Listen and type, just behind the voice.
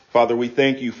Father, we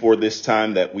thank you for this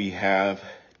time that we have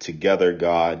together,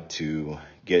 God, to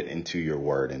get into your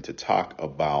word and to talk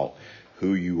about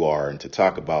who you are and to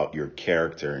talk about your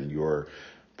character and your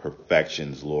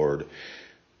perfections, Lord.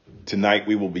 Tonight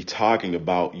we will be talking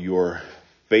about your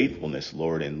faithfulness,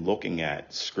 Lord, and looking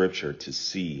at scripture to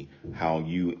see how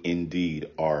you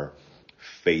indeed are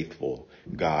faithful,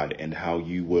 God, and how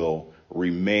you will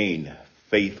remain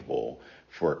faithful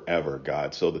forever,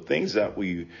 God. So the things that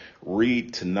we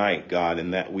read tonight, God,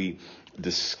 and that we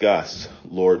discuss,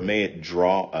 Lord, may it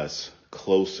draw us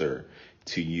closer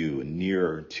to you,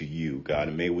 nearer to you, God,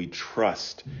 and may we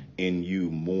trust in you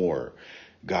more,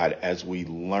 God, as we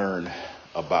learn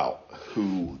about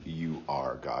who you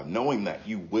are, God, knowing that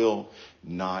you will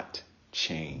not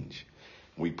change.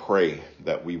 We pray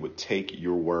that we would take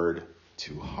your word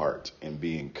to heart and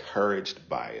be encouraged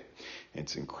by it.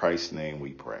 It's in Christ's name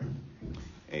we pray.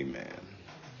 Amen.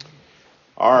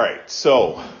 All right.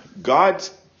 So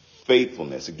God's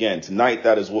faithfulness. Again, tonight,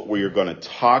 that is what we are going to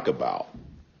talk about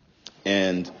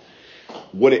and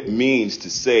what it means to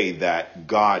say that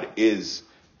God is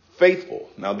faithful.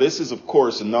 Now, this is, of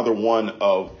course, another one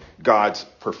of God's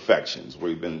perfections.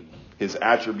 His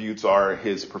attributes are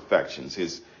his perfections,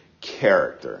 his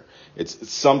character. It's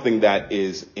something that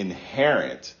is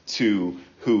inherent to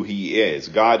who he is.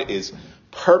 God is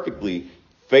perfectly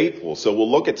faithful. So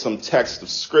we'll look at some texts of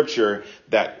scripture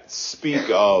that speak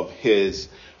of his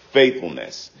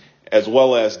faithfulness, as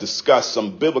well as discuss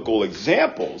some biblical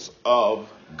examples of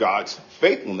God's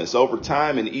faithfulness over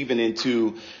time and even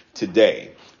into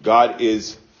today. God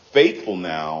is faithful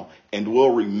now and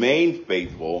will remain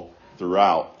faithful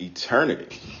throughout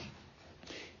eternity.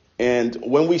 And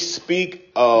when we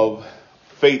speak of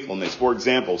faithfulness, for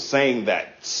example, saying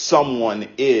that someone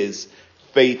is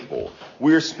faithful,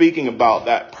 we're speaking about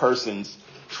that person's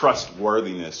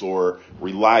trustworthiness or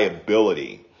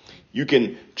reliability. You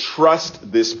can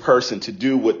trust this person to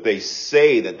do what they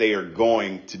say that they are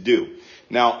going to do.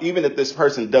 Now, even if this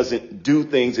person doesn't do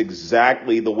things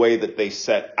exactly the way that they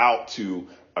set out to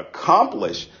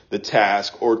accomplish the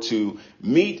task or to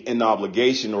meet an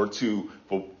obligation or to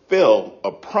fulfill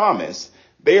a promise,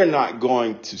 they are not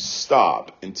going to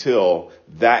stop until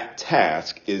that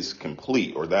task is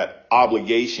complete or that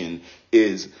obligation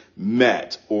is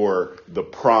met or the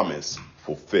promise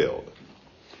fulfilled.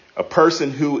 A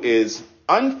person who is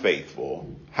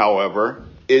unfaithful, however,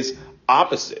 is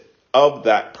opposite of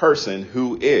that person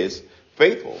who is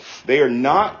faithful. They are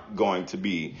not going to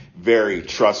be very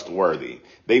trustworthy.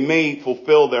 They may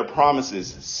fulfill their promises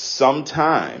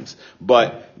sometimes,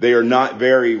 but they are not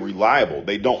very reliable.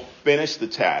 They don't finish the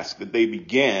task that they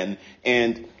began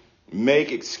and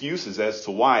make excuses as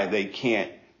to why they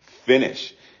can't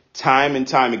finish. Time and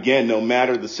time again, no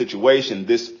matter the situation,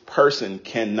 this person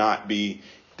cannot be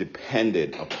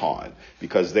depended upon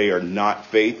because they are not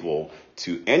faithful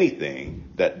to anything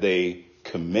that they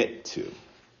commit to.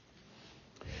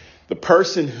 The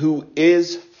person who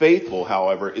is faithful,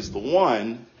 however, is the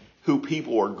one who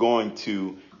people are going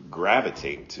to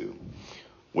gravitate to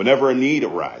whenever a need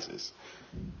arises.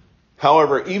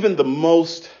 However, even the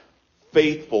most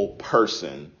faithful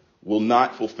person will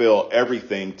not fulfill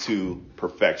everything to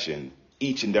perfection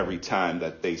each and every time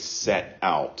that they set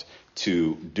out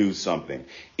to do something.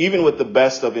 Even with the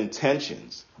best of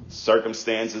intentions,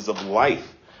 circumstances of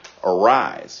life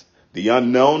arise. The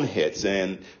unknown hits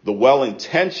and the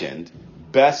well-intentioned,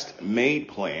 best-made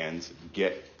plans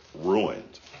get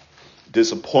ruined.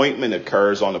 Disappointment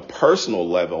occurs on a personal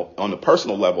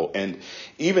level, and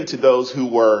even to those who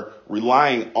were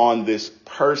relying on this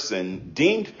person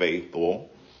deemed faithful,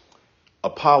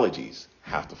 apologies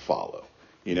have to follow.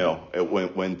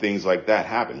 When things like that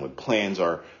happen, when plans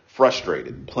are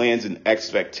frustrated, plans and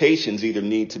expectations either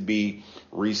need to be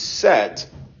reset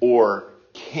or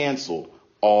canceled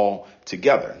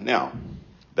altogether. Now,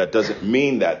 that doesn't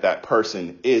mean that that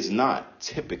person is not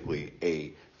typically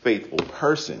a faithful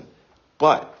person,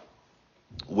 but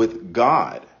with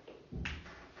God,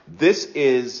 this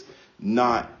is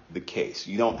not the case.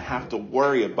 You don't have to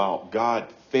worry about God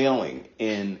failing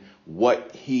in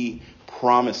what he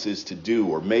promises to do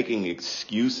or making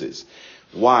excuses.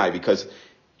 Why? Because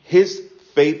his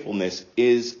faithfulness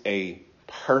is a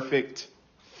perfect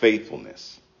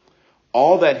faithfulness.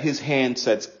 All that his hand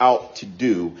sets out to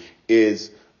do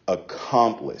is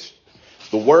accomplished.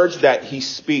 The words that he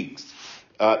speaks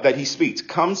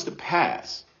comes to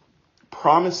pass.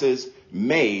 Promises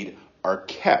made are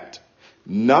kept.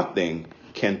 Nothing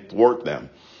can thwart them.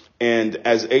 And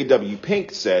as A.W.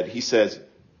 Pink said, he says,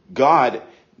 God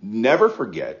never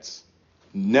forgets,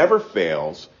 never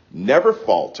fails, never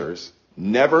falters,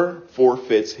 never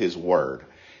forfeits his word.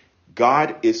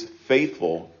 God is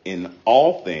faithful in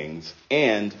all things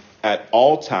and at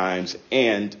all times,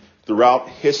 and throughout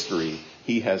history,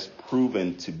 he has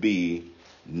proven to be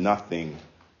nothing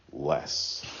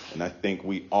less. And I think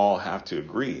we all have to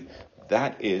agree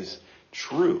that is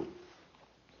true.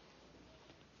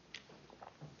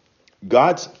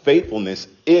 God's faithfulness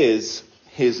is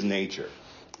his nature.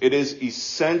 It is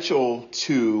essential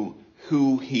to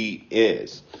who he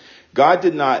is. God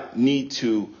did not need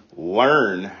to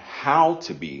learn how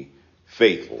to be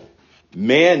faithful.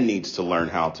 Man needs to learn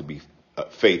how to be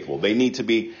faithful. They need to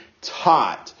be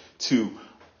taught to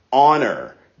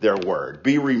honor their word,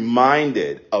 be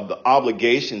reminded of the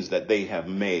obligations that they have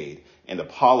made, and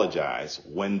apologize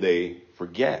when they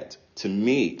forget to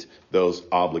meet those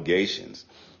obligations.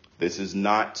 This is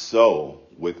not so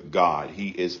with God. He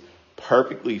is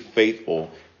perfectly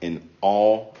faithful in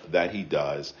all that he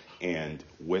does and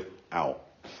without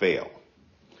fail.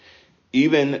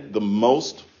 Even the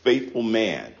most faithful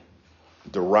man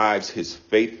derives his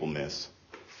faithfulness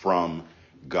from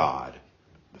God,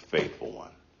 the faithful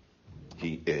one.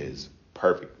 He is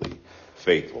perfectly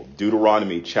faithful.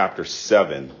 Deuteronomy chapter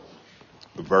 7,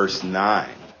 verse 9.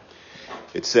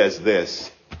 It says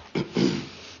this.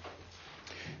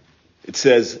 It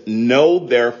says, "Know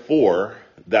therefore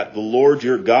that the Lord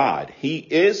your God, he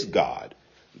is God,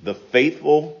 the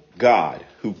faithful God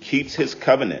who keeps his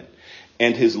covenant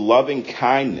and his loving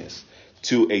kindness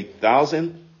to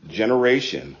 1,000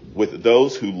 generations with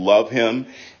those who love him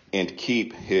and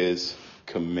keep his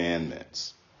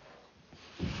commandments."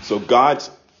 So God's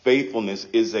faithfulness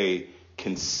is a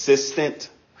consistent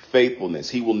faithfulness.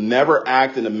 He will never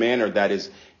act in a manner that is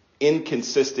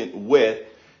inconsistent with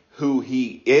who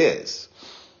he is.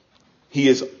 He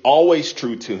is always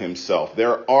true to himself.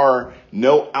 There are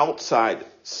no outside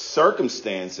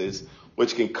circumstances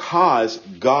which can cause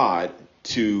God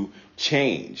to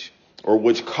change or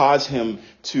which cause him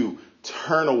to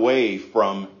turn away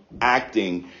from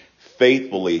acting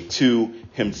faithfully to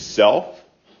himself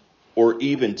or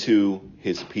even to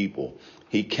his people.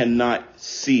 He cannot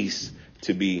cease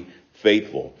to be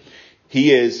faithful.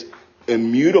 He is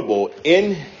immutable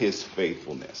in his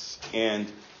faithfulness.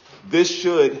 And this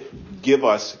should give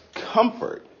us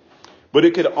comfort, but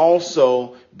it could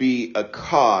also be a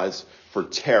cause for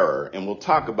terror. And we'll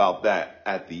talk about that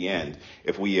at the end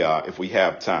if we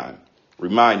have time.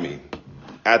 Remind me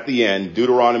at the end,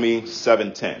 Deuteronomy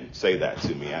 7:10. Say that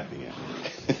to me at the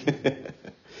end.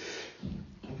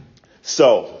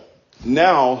 So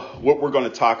now what we're going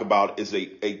to talk about is a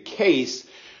case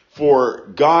for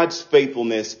God's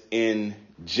faithfulness in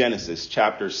Genesis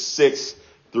chapter 6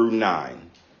 through 9.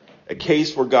 A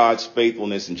case for God's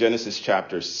faithfulness in Genesis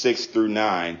chapter 6 through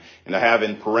 9. And I have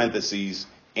in parentheses,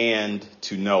 and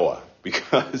to Noah,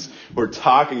 because we're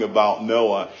talking about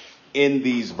Noah in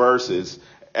these verses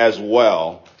as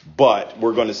well. But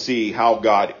we're going to see how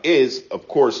God is, of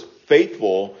course,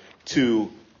 faithful to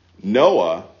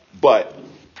Noah, but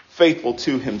faithful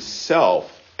to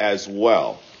himself as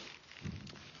well.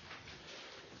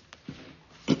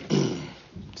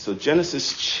 So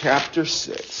Genesis chapter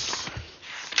 6.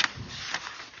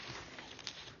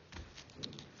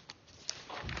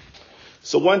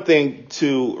 So one thing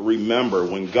to remember,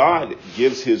 when God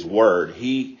gives his word,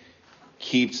 he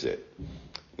keeps it.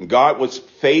 And God was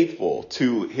faithful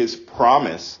to his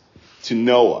promise to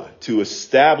Noah to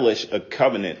establish a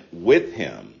covenant with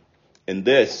him. And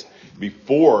this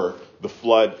before the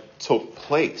flood took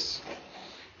place.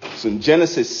 So in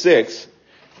Genesis 6,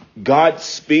 God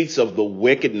speaks of the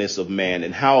wickedness of man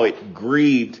and how it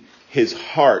grieved his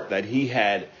heart that he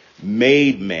had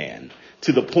made man,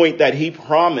 to the point that he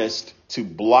promised to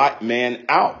blot man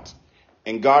out.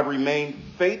 And God remained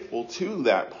faithful to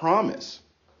that promise.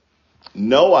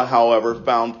 Noah, however,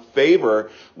 found favor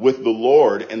with the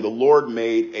Lord, and the Lord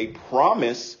made a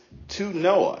promise to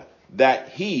Noah that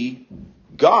he,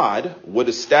 God, would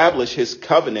establish his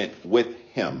covenant with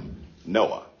him,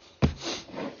 Noah.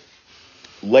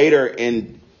 Later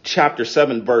in chapter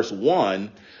 7, verse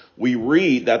 1, we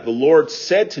read that the Lord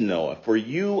said to Noah, "For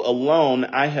you alone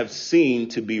I have seen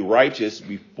to be righteous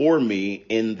before me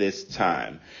in this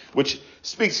time," which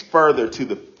speaks further to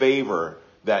the favor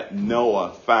that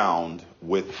Noah found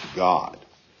with God.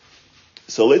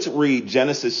 So let's read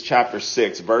Genesis chapter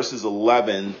 6, verses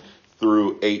 11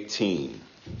 through 18.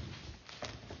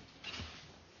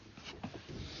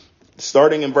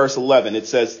 Starting in verse 11, it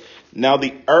says, "Now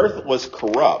the earth was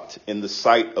corrupt in the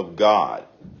sight of God,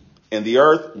 and the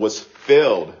earth was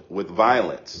filled with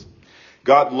violence.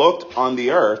 God looked on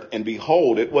the earth, and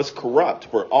behold, it was corrupt,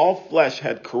 for all flesh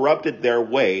had corrupted their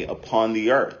way upon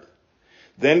the earth.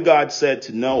 Then God said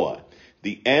to Noah,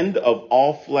 The end of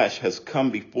all flesh has come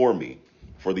before me,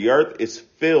 for the earth is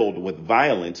filled with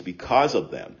violence because of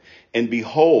them. And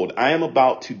behold, I am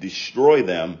about to destroy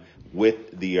them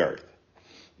with the earth.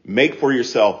 Make for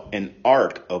yourself an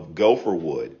ark of gopher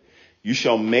wood. You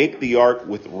shall make the ark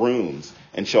with rooms,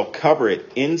 and shall cover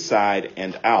it inside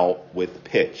and out with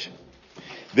pitch.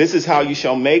 This is how you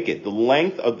shall make it. The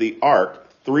length of the ark,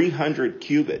 300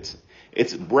 cubits,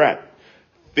 its breadth,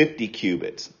 50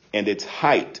 cubits, and its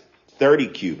height, 30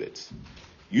 cubits.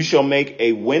 You shall make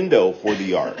a window for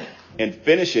the ark, and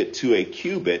finish it to a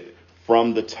cubit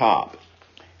from the top,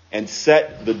 and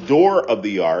set the door of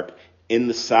the ark in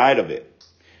the side of it.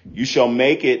 You shall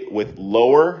make it with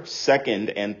lower,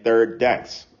 second, and third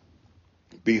decks.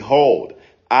 Behold,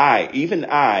 I, even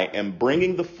I, am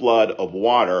bringing the flood of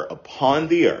water upon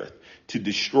the earth to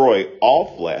destroy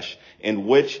all flesh, in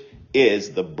which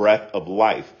is the breath of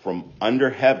life from under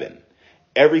heaven.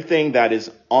 Everything that is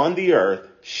on the earth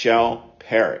shall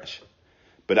perish.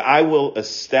 But I will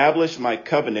establish my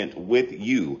covenant with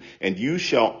you, and you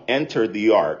shall enter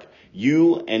the ark,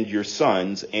 you and your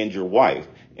sons and your wife,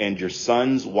 and your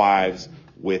sons' wives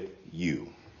with you.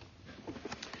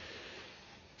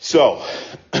 So,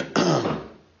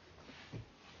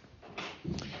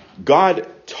 God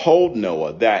told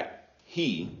Noah that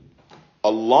he,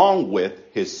 along with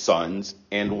his sons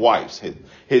and wives,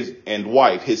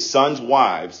 his sons'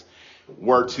 wives,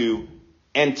 were to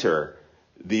enter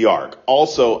the ark.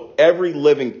 Also, every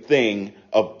living thing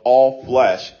of all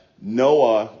flesh,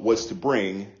 Noah was to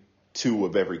bring, two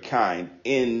of every kind,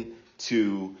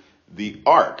 into the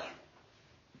ark.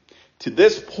 To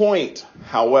this point,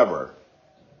 however,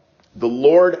 the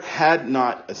Lord had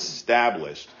not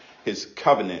established his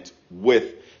covenant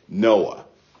with Noah.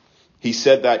 He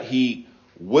said that he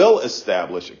will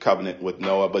establish a covenant with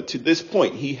Noah, but to this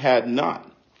point, he had not.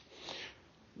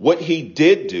 What he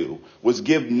did do was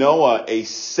give Noah a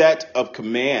set of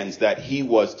commands that he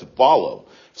was to follow.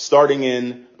 Starting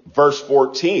in verse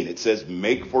 14, it says,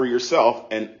 make for yourself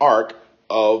an ark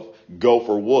of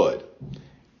gopher wood.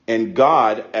 And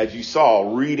God, as you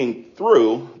saw reading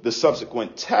through the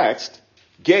subsequent text,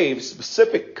 gave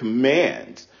specific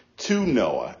commands to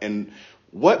Noah. And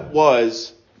what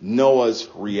was Noah's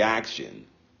reaction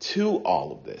to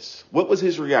all of this? What was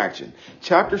his reaction?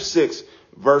 Chapter 6,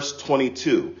 verse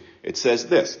 22, it says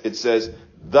this. It says,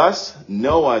 thus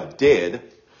Noah did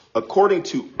according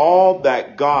to all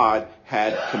that God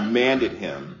had commanded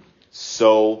him,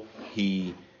 so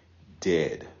he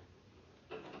did.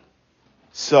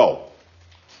 So,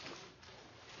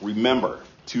 remember,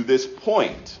 to this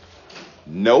point,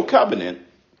 no covenant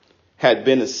had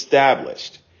been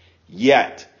established,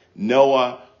 yet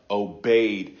Noah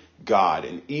obeyed God.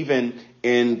 And even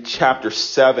in chapter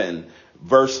 7,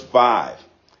 verse 5,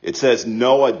 it says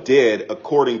Noah did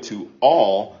according to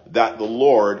all that the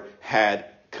Lord had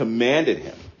commanded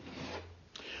him.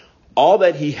 All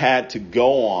that he had to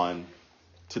go on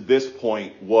to this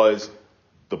point was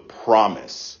the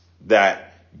promise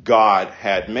that God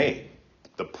had made.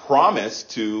 The promise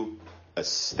to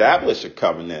establish a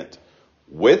covenant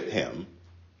with him,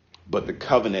 but the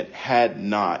covenant had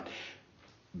not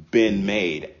been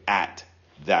made at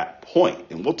that point.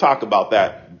 And we'll talk about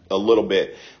that a little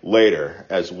bit later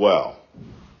as well.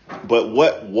 But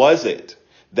what was it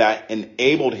that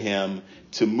enabled him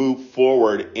to move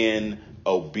forward in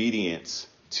obedience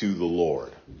to the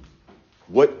Lord?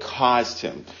 What caused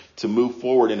him to move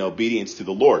forward in obedience to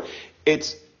the Lord?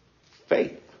 It's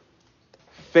faith.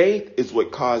 Faith is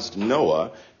what caused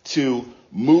Noah to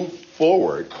move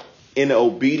forward in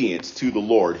obedience to the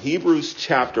Lord. Hebrews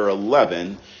chapter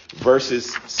 11,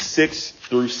 verses 6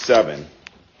 through 7.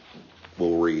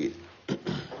 We'll read.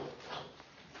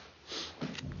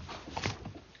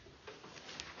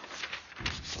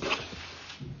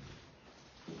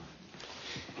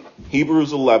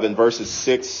 Hebrews 11, verses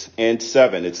 6 and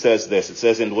 7. It says this. It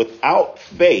says, and without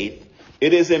faith,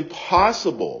 it is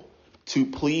impossible to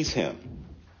please him.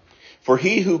 For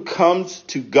he who comes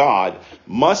to God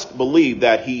must believe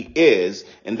that he is,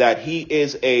 and that he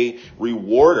is a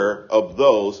rewarder of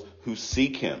those who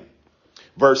seek him.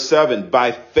 Verse 7,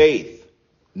 by faith,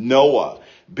 Noah,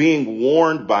 being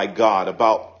warned by God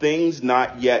about things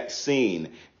not yet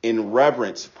seen, in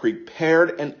reverence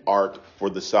prepared an ark for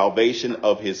the salvation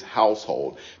of his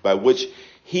household, by which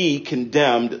he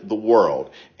condemned the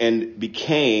world and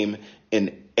became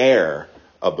an heir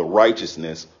of the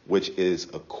righteousness which is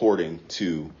according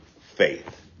to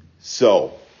faith.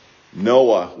 So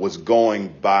Noah was going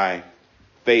by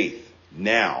faith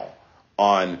now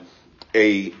on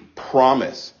a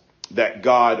promise that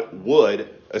God would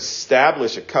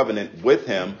establish a covenant with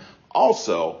him.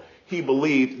 Also, he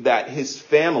believed that his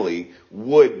family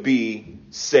would be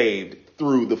saved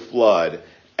through the flood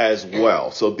as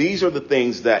well. So these are the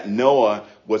things that Noah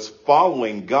was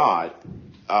following God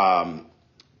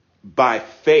by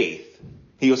faith.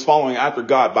 He was following after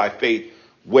God by faith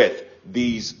with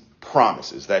these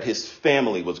promises that his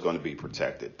family was going to be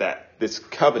protected, that this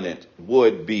covenant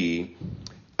would be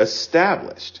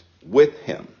established with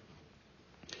him.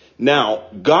 Now,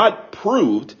 God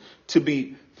proved to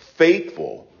be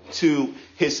faithful to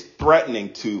his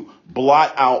threatening to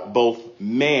blot out both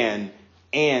man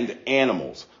and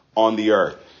animals on the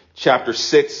earth. Chapter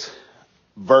 6,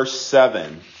 verse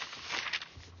 7.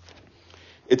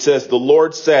 It says, "The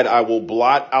Lord said, I will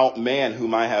blot out man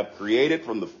whom I have created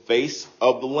from the face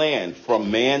of the land,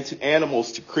 from man to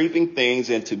animals to creeping things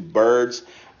and to birds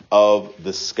of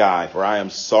the sky. For I am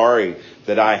sorry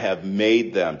that I have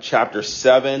made them." Chapter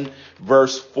 7,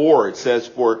 verse 4, it says,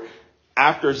 "For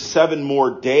after 7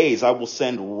 more days I will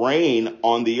send rain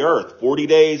on the earth, 40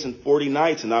 days and 40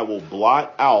 nights, and I will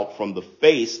blot out from the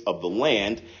face of the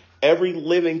land every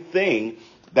living thing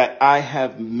that I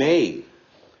have made."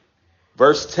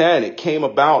 Verse 10, "It came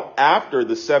about after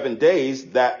the 7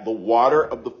 days that the water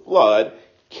of the flood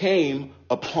came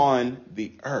upon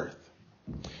the earth."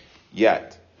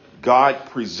 Yet God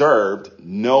preserved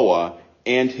Noah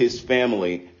and his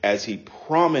family as he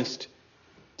promised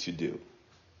to do.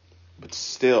 But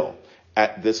still,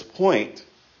 at this point,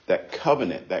 that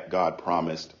covenant that God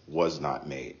promised was not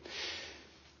made.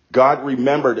 God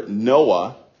remembered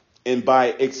Noah, and by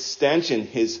extension,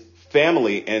 his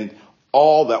family and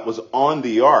all that was on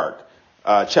the ark.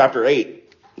 Chapter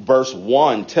 8, verse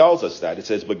 1 tells us that. It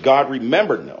says, "But God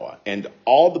remembered Noah and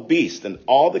all the beasts and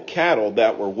all the cattle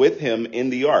that were with him in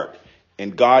the ark.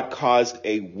 And God caused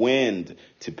a wind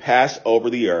to pass over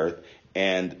the earth,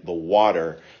 and the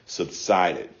water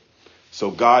subsided."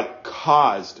 So God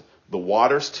caused the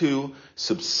waters to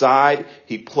subside.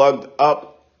 He plugged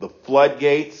up the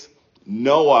floodgates.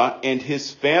 Noah and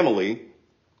his family,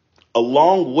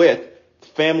 along with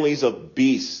families of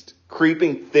beasts,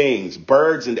 creeping things,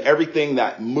 birds, and everything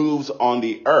that moves on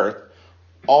the earth,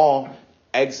 all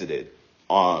exited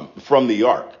from the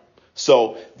ark.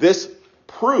 So this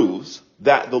proves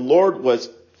that the Lord was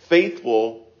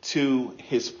faithful to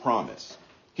his promise.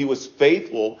 He was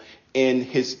faithful in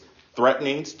his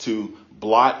threatenings to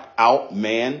blot out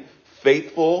man,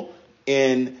 faithful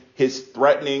in his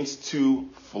threatenings to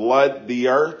flood the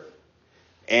earth.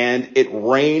 And it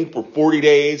rained for 40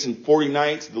 days and 40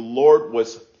 nights. The Lord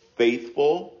was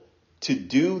faithful to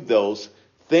do those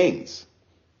things.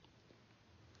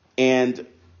 And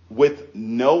with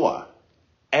Noah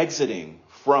exiting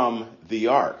from the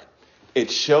ark,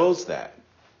 it shows that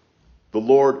the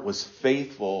Lord was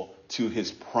faithful to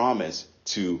his promise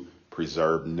to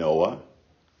preserve Noah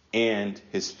and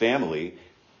his family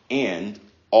and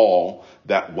all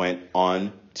that went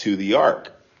on to the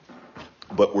ark.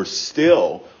 But we're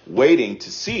still waiting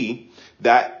to see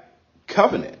that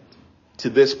covenant to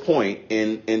this point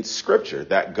in Scripture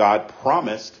that God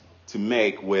promised to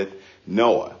make with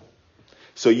Noah.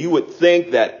 So you would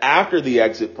think that after the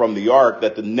exit from the ark,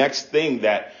 that the next thing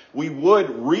that we would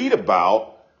read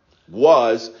about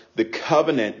was the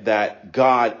covenant that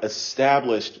God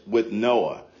established with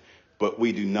Noah. But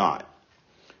we do not.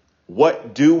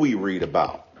 What do we read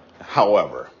about,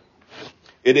 however?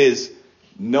 It is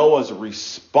Noah's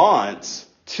response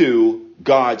to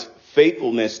God's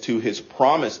faithfulness to his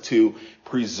promise to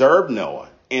preserve Noah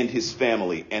and his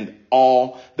family and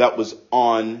all that was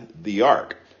on the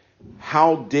ark.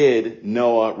 How did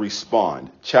Noah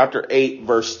respond? Chapter 8,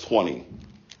 verse 20.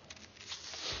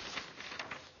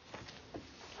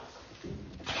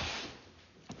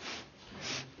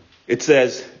 It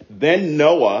says, "Then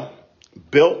Noah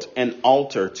built an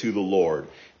altar to the Lord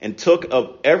and took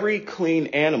of every clean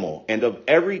animal and of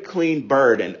every clean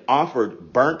bird and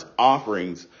offered burnt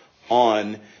offerings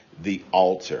on the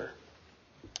altar."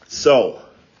 So,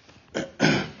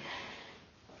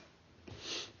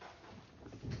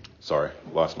 sorry,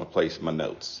 lost my place in my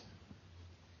notes.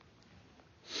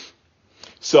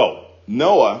 So,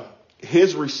 Noah,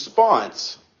 his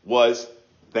response was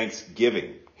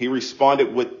thanksgiving. He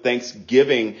responded with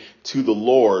thanksgiving to the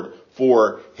Lord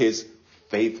for his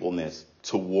faithfulness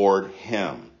toward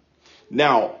him.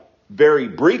 Now, very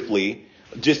briefly,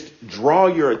 just draw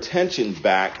your attention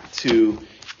back to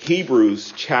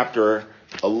Hebrews chapter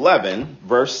 11,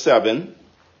 verse 7.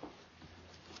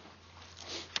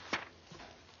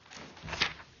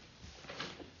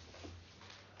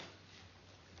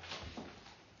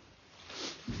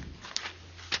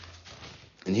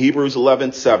 In Hebrews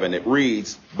 11:7, it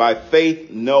reads, "By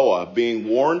faith Noah, being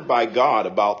warned by God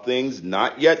about things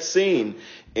not yet seen,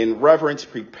 in reverence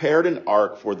prepared an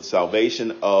ark for the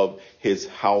salvation of his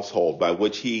household, by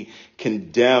which he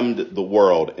condemned the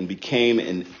world and became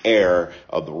an heir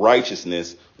of the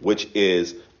righteousness which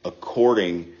is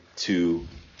according to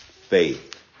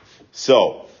faith."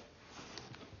 So,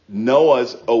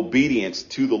 Noah's obedience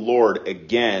to the Lord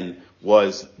again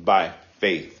was by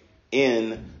faith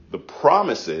in the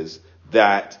promises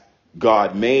that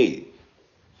God made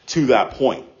to that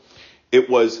point. It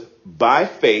was by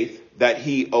faith that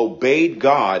he obeyed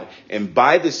God, and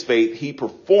by this faith he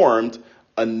performed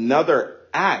another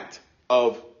act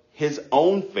of his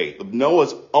own faith, of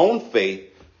Noah's own faith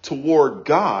toward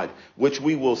God, which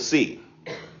we will see.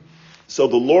 So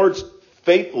the Lord's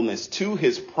faithfulness to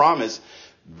his promise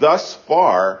thus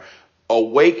far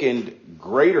awakened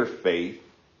greater faith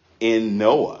in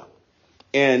Noah.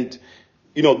 And,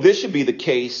 this should be the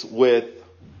case with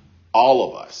all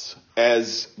of us.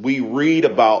 As we read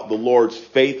about the Lord's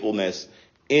faithfulness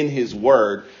in his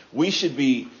word, we should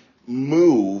be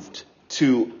moved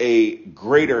to a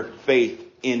greater faith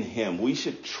in him. We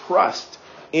should trust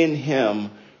in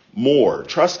him more,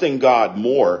 trust in God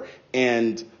more,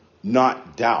 and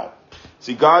not doubt.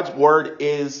 See, God's word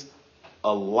is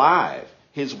alive.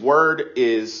 His word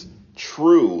is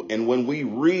true. And when we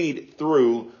read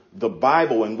through the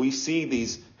Bible and we see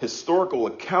these historical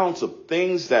accounts of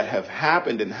things that have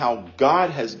happened and how God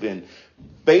has been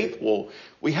faithful,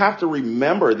 we have to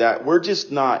remember that we're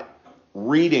just not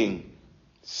reading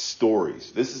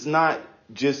stories. This is not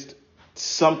just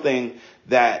something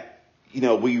that,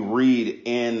 we read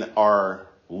in our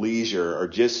leisure or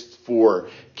just for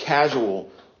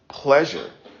casual pleasure.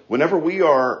 Whenever we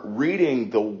are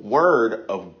reading the word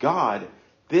of God,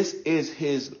 this is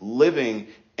his living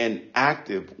and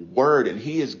active word, and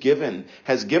he has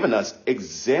given us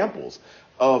examples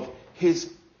of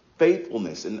his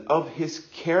faithfulness and of his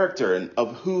character and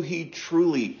of who he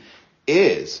truly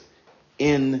is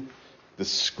in the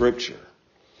scripture.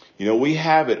 We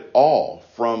have it all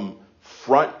from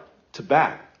front to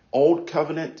back, old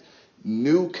covenant,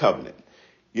 new covenant.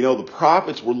 The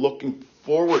prophets were looking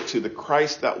forward to the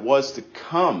Christ that was to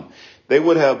come. They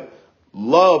would have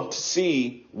loved to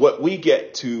see what we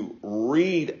get to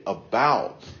read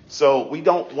about. So we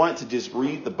don't want to just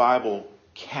read the Bible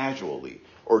casually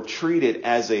or treat it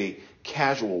as a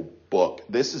casual book.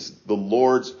 This is the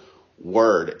Lord's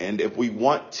word. And if we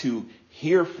want to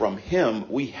hear from him,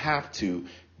 we have to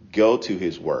go to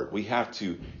his word. We have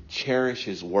to cherish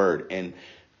his word and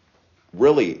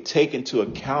really take into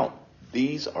account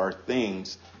these are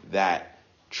things that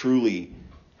truly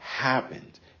happened.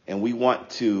 And we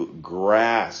want to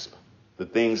grasp the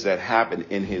things that happen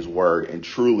in his word and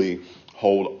truly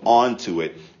hold on to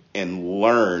it and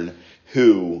learn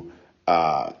who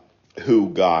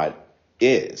God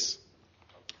is.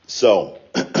 So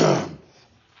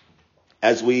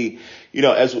as we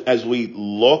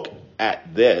look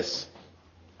at this,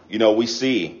 we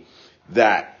see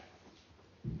that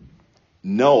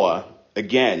Noah,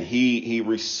 again, he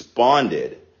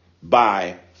responded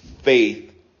by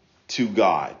faith to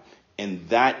God. And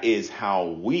that is how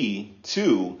we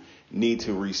too need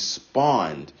to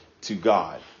respond to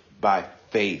God, by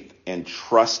faith and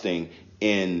trusting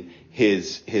in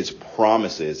his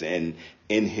promises and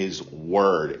in his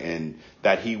word, and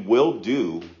that he will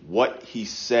do what he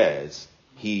says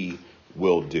he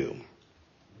will do.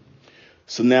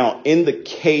 So now, in the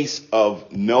case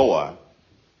of Noah,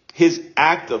 his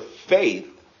act of faith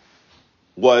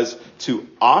was to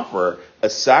offer a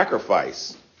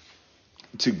sacrifice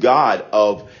to God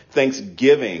of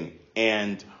thanksgiving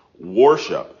and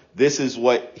worship. This is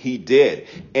what he did.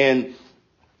 And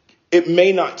it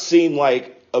may not seem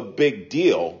like a big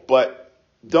deal, but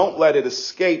don't let it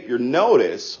escape your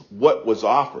notice what was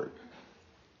offered.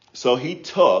 So he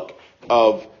took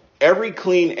of every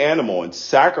clean animal and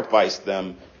sacrificed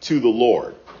them to the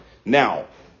Lord. Now,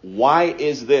 why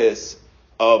is this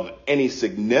of any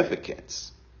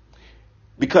significance?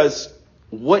 Because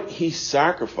what he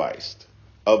sacrificed,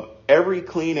 of every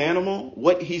clean animal,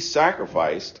 what he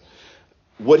sacrificed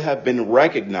would have been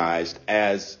recognized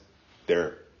as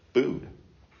their food.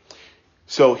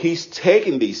 So he's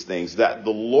taken these things that the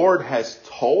Lord has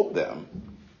told them,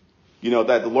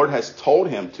 that the Lord has told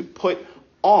him to put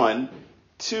on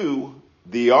to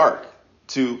the ark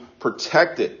to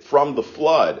protect it from the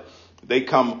flood. They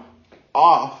come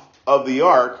off of the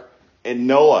ark, and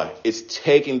Noah is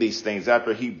taking these things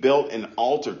after he built an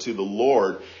altar to the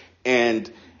Lord,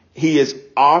 and he is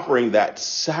offering that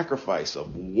sacrifice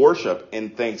of worship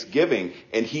and thanksgiving,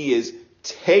 and he is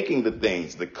taking the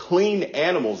things, the clean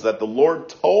animals that the Lord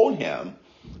told him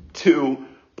to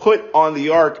put on the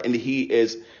ark, and he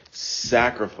is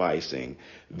sacrificing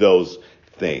those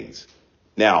things.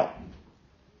 Now,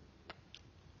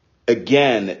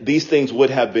 again, these things would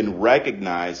have been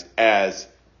recognized as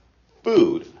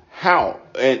food. How?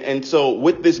 And so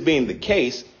with this being the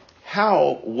case,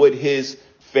 how would his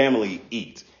family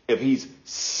eat if he's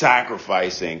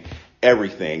sacrificing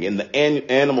everything? And the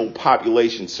animal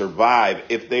population survive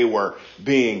if they were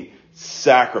being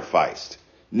sacrificed.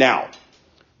 Now,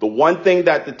 the one thing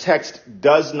that the text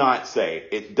does not say,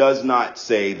 it does not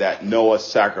say that Noah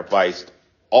sacrificed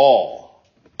all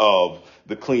of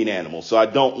the clean animals. So I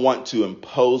don't want to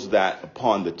impose that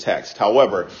upon the text.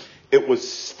 However, it was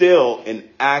still an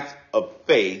act of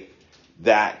faith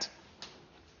that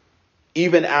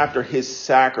even after his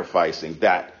sacrificing,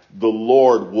 that the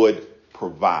Lord would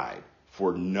provide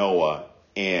for Noah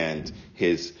and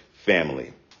his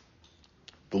family.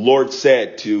 The Lord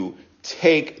said to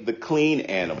take the clean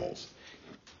animals.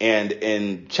 And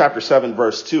in chapter 7,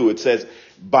 verse 2, it says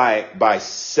by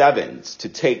sevens to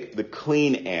take the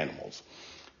clean animals.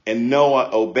 And Noah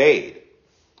obeyed.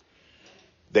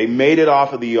 They made it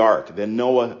off of the ark. Then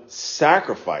Noah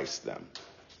sacrificed them.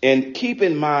 And keep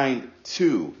in mind,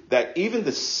 too, that even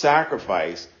the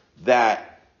sacrifice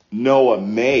that Noah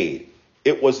made,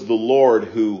 it was the Lord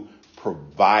who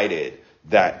provided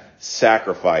that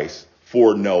sacrifice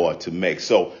for Noah to make.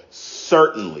 So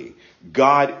certainly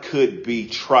God could be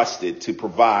trusted to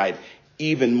provide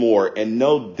even more. And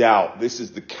no doubt this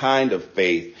is the kind of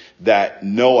faith that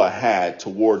Noah had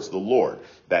towards the Lord,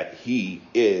 that he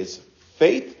is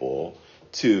faithful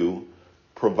to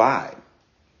provide.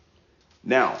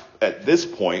 Now, at this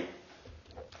point,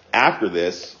 after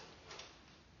this,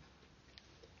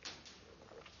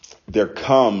 there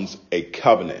comes a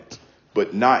covenant,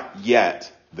 but not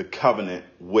yet the covenant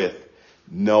with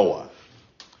Noah.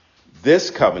 This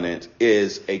covenant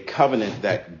is a covenant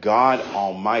that God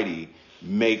Almighty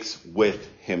makes with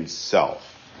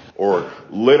himself, or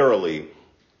literally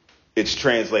it's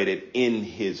translated in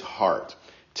his heart.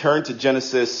 Turn to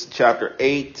Genesis chapter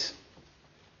 8,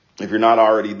 if you're not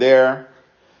already there,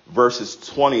 verses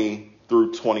 20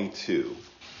 through 22.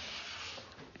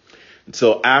 And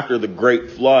so after the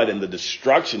great flood and the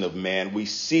destruction of man, we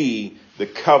see the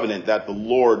covenant that the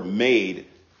Lord made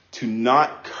to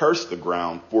not curse the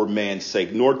ground for man's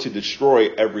sake, nor to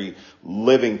destroy every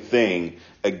living thing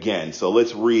again. So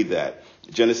let's read that.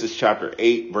 Genesis chapter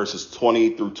 8, verses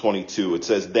 20 through 22. It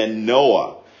says, Then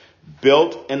Noah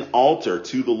built an altar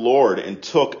to the Lord and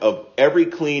took of every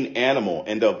clean animal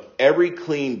and of every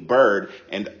clean bird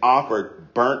and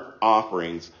offered burnt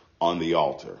offerings on the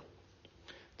altar.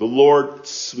 The Lord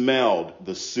smelled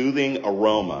the soothing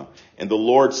aroma, and the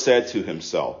Lord said to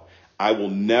himself, I will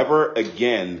never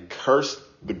again curse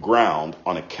the ground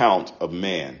on account of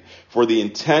man, for the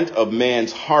intent of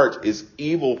man's heart is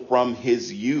evil from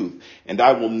his youth, and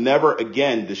I will never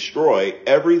again destroy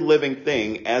every living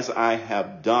thing as I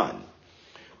have done.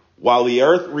 While the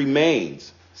earth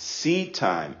remains, seed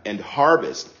time and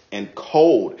harvest and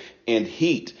cold and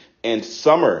heat and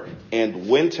summer and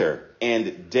winter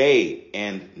and day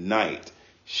and night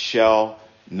shall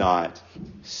not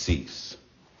cease.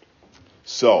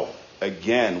 So,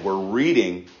 again, we're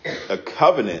reading a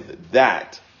covenant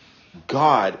that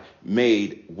God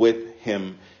made with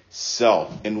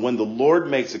himself. And when the Lord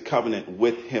makes a covenant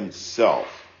with himself,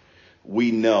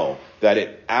 we know that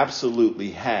it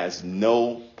absolutely has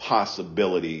no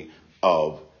possibility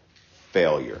of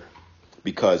failure,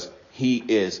 because he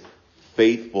is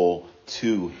faithful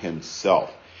to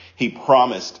himself. He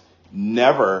promised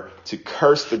never to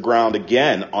curse the ground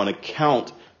again on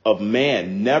account of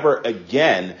man, never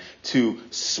again to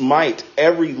smite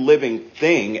every living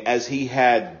thing as he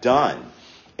had done.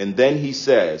 And then he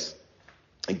says,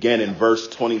 again in verse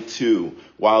 22,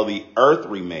 while the earth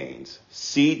remains,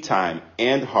 seed time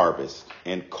and harvest,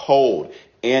 and cold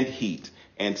and heat,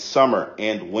 and summer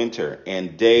and winter,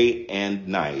 and day and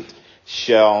night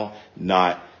shall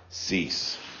not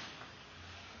cease.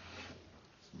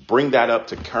 Bring that up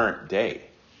to current day.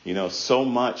 So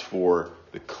much for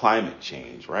the climate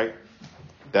change, right?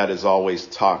 That is always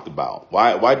talked about.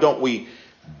 Why don't we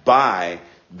buy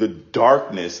the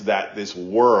darkness that this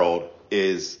world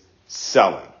is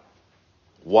selling?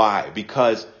 Why?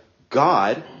 Because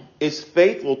God is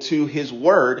faithful to his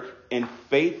word and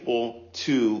faithful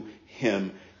to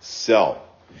himself.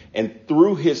 And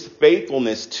through his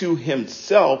faithfulness to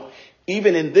himself,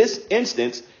 even in this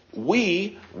instance,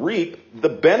 we reap the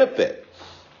benefit.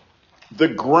 The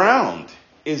ground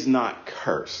is not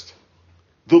cursed.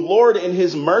 The Lord in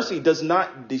his mercy does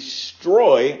not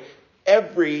destroy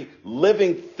every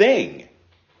living thing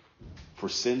for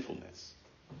sinfulness.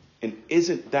 And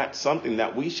isn't that something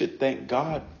that we should thank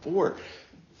God for?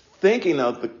 Thinking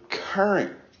of the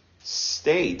current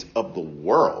state of the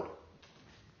world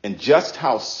and just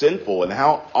how sinful and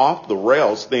how off the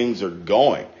rails things are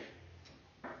going.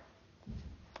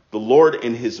 The Lord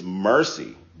in his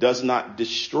mercy does not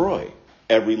destroy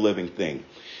every living thing.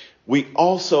 We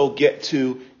also get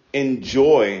to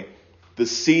enjoy the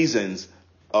seasons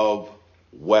of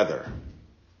weather.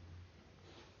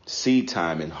 Seed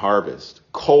time and harvest,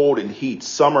 cold and heat,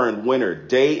 summer and winter,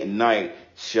 day and night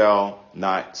shall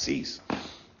not cease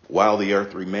while the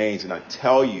earth remains. And I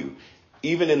tell you,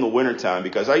 even in the wintertime,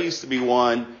 because I used to be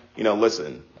one,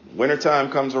 listen, wintertime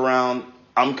comes around,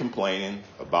 I'm complaining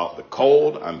about the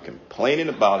cold. I'm complaining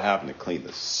about having to clean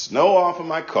the snow off of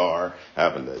my car,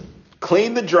 having to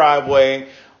clean the driveway,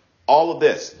 all of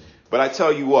this. But I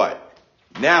tell you what,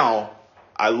 now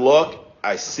I look,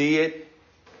 I see it,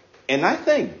 and I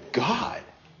thank God,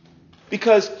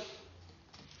 because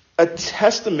a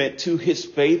testament to his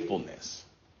faithfulness,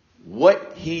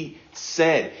 what he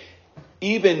said,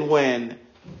 even when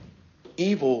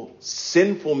evil,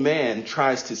 sinful man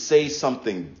tries to say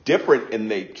something different and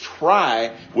they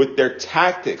try with their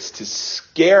tactics to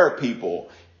scare people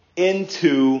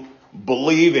into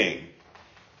believing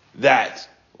that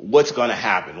what's going to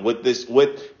happen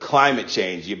with climate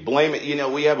change. You blame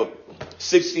it. We have a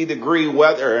 60-degree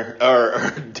weather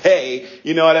or day.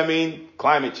 You know what I mean?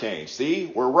 Climate change.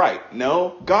 See, we're right.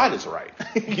 No, God is right.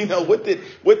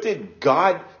 What did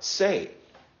God say?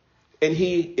 And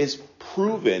he is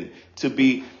proven to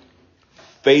be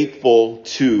faithful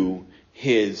to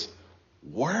his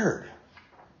word.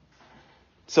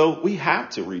 So we have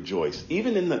to rejoice,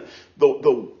 even in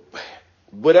the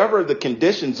whatever the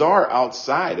conditions are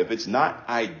outside. If it's not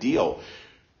ideal,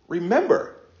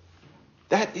 remember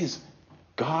that is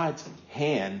God's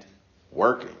hand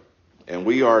working, and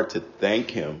we are to thank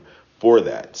him for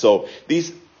that. So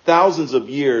these thousands of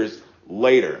years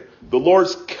later, the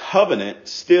Lord's covenant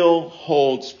still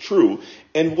holds true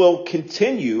and will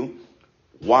continue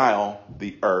while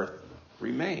the earth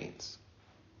remains.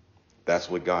 That's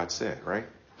what God said, right?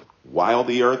 While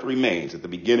the earth remains, at the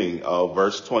beginning of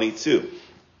verse 22.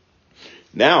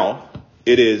 Now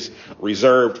it is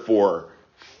reserved for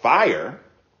fire,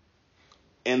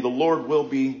 and the Lord will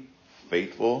be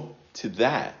faithful to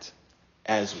that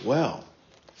as well.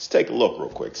 Let's take a look real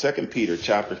quick. 2 Peter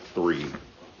chapter 3.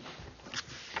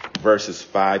 Verses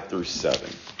 5 through 7.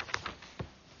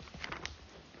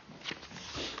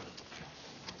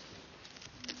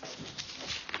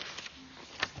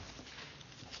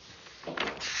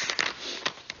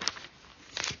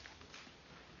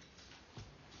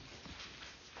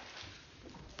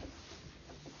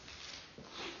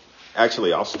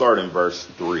 Actually, I'll start in verse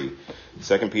 3.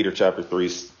 2 Peter chapter 3,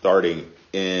 starting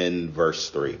in verse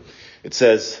 3. It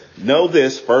says, "Know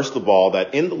this, first of all,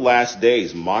 that in the last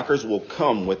days mockers will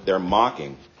come with their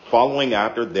mocking, following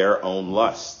after their own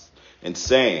lusts, and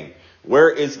saying, 'Where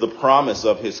is the promise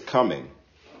of his coming?'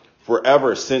 For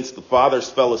ever since the fathers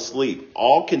fell asleep,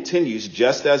 all continues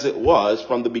just as it was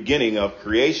from the beginning of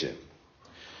creation.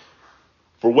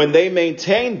 For when they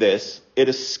maintain this, it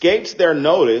escapes their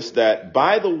notice that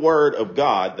by the word of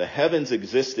God the heavens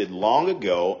existed long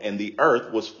ago, and the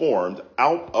earth was formed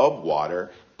out of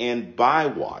water and by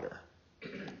water."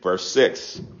 Verse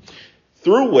 6.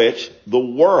 "Through which the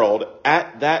world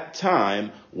at that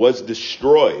time was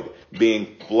destroyed,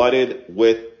 being flooded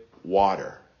with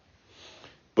water.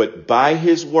 But by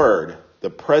his word, the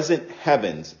present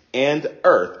heavens and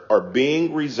earth are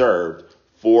being reserved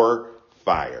for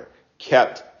fire,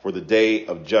 kept for the day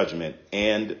of judgment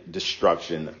and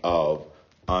destruction of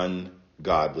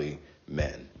ungodly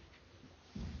men."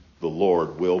 The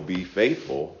Lord will be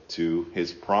faithful to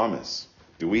his promise.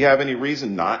 Do we have any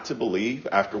reason not to believe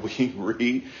after we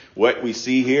read what we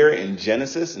see here in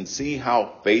Genesis and see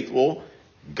how faithful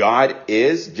God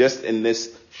is just in this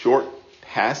short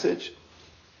passage?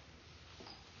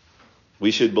 We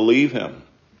should believe him.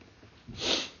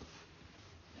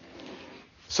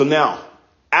 So now,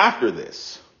 after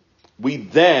this, we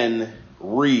then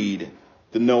read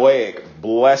the Noahic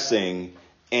blessing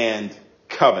and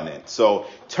covenant. So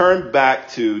turn back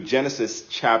to Genesis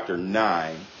chapter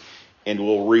 9 and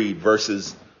we'll read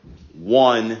verses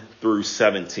 1 through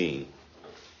 17.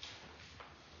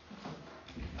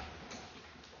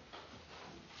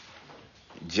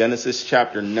 Genesis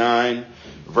chapter 9,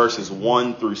 verses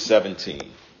 1 through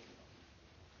 17.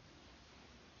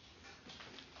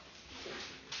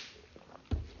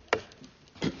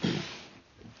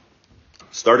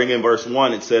 Starting in verse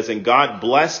 1, it says, "And God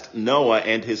blessed Noah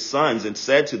and his sons and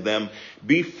said to them,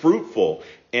 'Be fruitful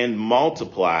and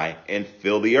multiply and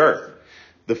fill the earth.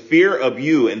 The fear of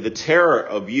you and the terror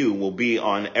of you will be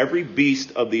on every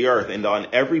beast of the earth and on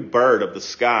every bird of the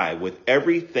sky, with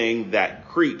everything that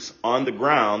creeps on the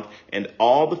ground and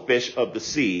all the fish of the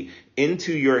sea.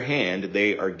 Into your hand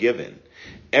they are given.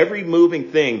 Every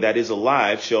moving thing that is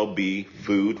alive shall be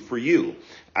food for you.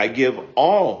 I give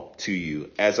all to you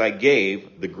as I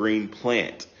gave the green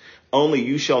plant. Only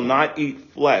you shall not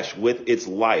eat flesh with its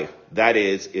life, that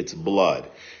is, its blood.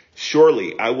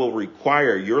 Surely I will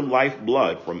require your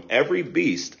lifeblood from every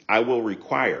beast, I will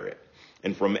require it.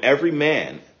 And from every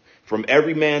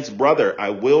man's brother,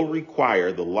 I will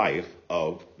require the life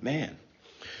of man.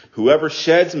 Whoever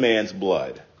sheds man's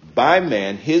blood, by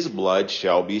man his blood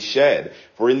shall be shed.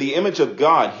 For in the image of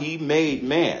God he made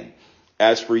man.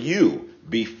 As for you,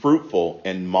 be fruitful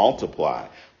and multiply.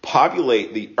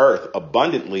 Populate the earth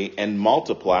abundantly and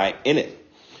multiply in it.'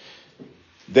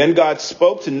 Then God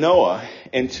spoke to Noah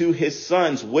and to his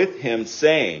sons with him,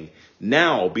 saying,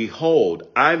 'Now, behold,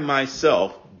 I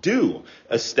myself do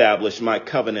establish my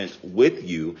covenant with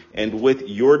you and with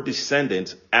your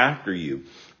descendants after you,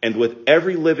 and with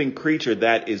every living creature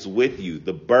that is with you,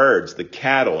 the birds, the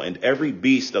cattle, and every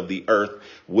beast of the earth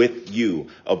with you,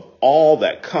 of all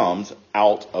that comes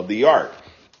out of the ark,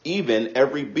 even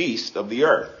every beast of the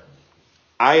earth.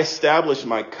 I establish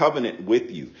my covenant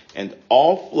with you, and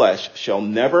all flesh shall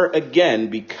never again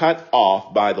be cut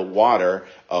off by the water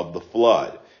of the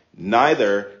flood.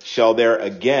 Neither shall there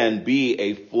again be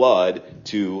a flood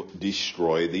to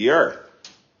destroy the earth.'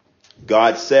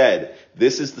 God said,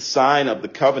 'This is the sign of the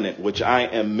covenant which I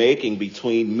am making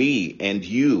between me and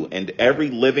you and every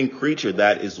living creature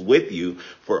that is with you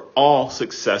for all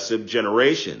successive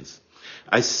generations.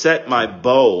 I set my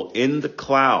bow in the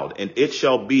cloud, and it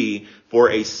shall be for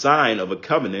a sign of a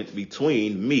covenant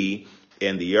between me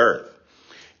and the earth.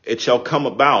 It shall come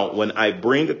about when I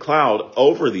bring a cloud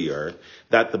over the earth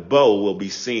that the bow will be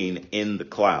seen in the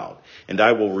cloud. And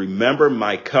I will remember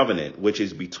my covenant, which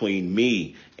is between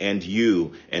me and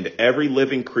you and every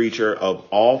living creature of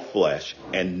all flesh,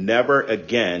 and never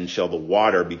again shall the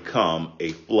water become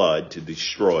a flood to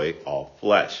destroy all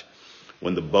flesh.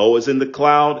 When the bow is in the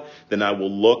cloud, then I will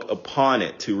look upon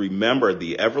it to remember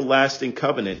the everlasting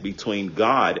covenant between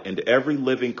God and every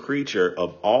living creature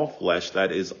of all flesh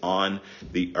that is on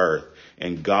the earth.'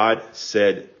 And God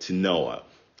said to Noah,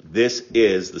 'This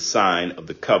is the sign of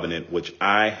the covenant which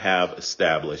I have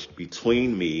established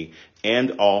between me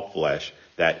and all flesh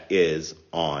that is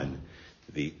on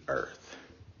the earth.'"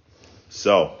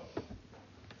 So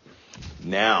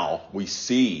now we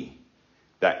see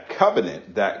that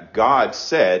covenant that God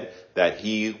said that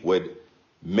he would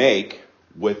make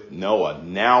with Noah.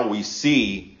 Now we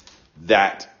see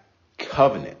that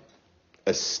covenant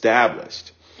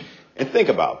established. And think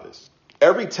about this.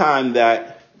 Every time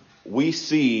that we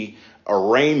see a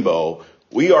rainbow,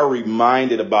 we are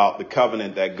reminded about the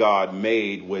covenant that God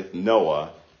made with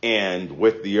Noah and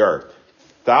with the earth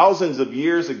thousands of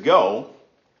years ago,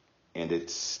 and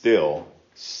it still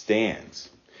stands.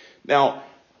 Now,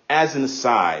 as an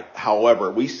aside,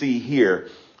 however, we see here,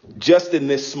 just in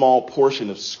this small portion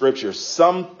of scripture,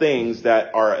 some things that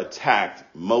are attacked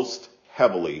most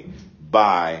heavily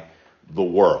by the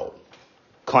world.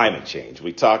 Climate change.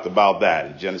 We talked about that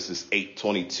in Genesis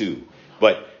 8:22.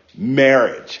 But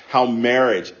marriage, how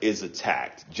marriage is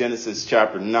attacked. Genesis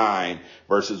chapter 9,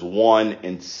 verses 1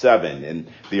 and 7, and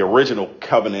the original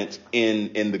covenant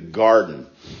in the garden.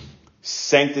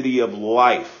 Sanctity of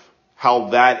life, how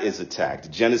that is attacked.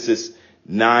 Genesis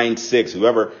 9:6.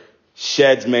 Whoever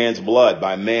sheds man's blood,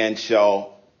 by man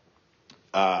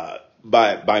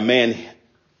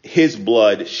his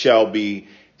blood shall be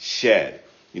shed.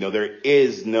 There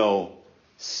is no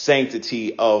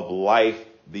sanctity of life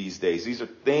these days. These are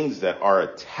things that are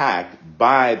attacked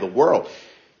by the world.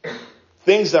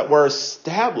 Things that were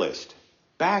established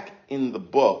back in the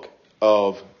book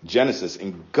of Genesis,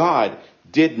 and God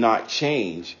did not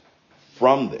change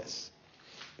from this.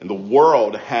 And the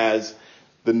world has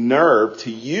the nerve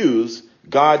to use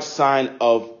God's sign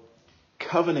of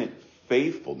covenant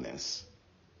faithfulness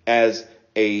as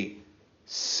a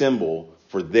symbol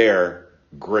for their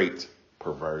great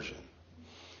perversion.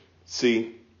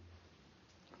 See,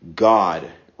 God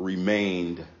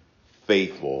remained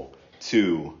faithful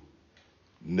to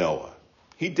Noah.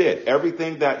 He did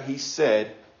everything that he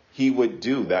said he would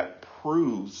do. That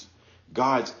proves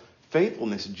God's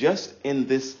faithfulness just in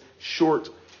this short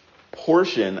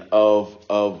portion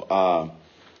of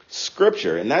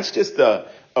scripture. And that's just a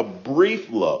brief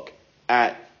look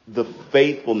at the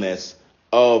faithfulness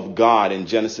of God in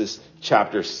Genesis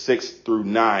chapter 6 through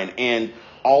 9, and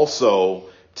also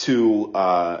to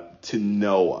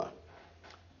Noah.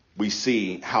 We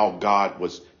see how God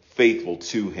was faithful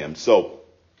to him. So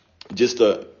just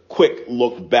a quick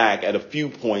look back at a few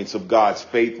points of God's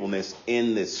faithfulness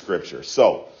in this scripture.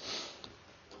 So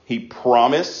he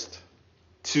promised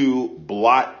to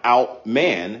blot out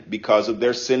man because of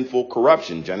their sinful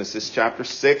corruption. Genesis chapter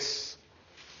 6,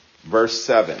 verse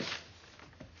 7.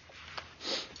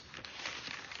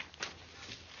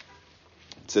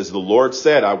 It says, the Lord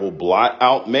said, I will blot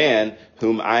out man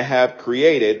whom I have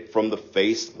created from the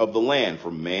face of the land,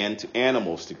 from man to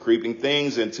animals, to creeping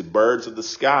things, and to birds of the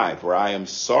sky, for I am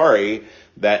sorry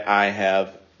that I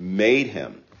have made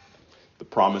him. The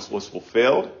promise was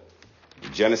fulfilled.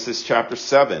 Genesis chapter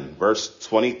 7, verse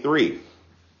 23.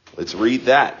 Let's read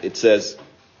that. It says,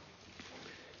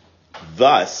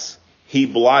 thus he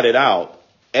blotted out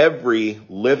every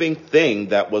living thing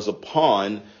that was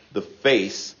upon the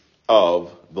face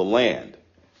of the land,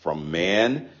 from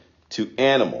man to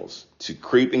animals, to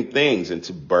creeping things, and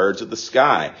to birds of the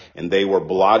sky. And they were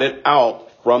blotted out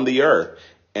from the earth,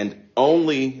 and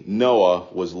only Noah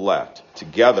was left,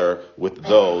 together with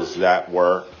those that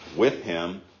were with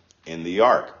him in the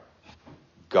ark.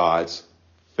 God's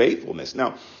faithfulness.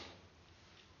 Now,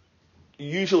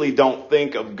 you usually don't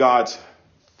think of God's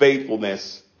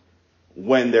faithfulness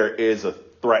when there is a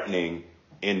threatening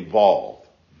involved,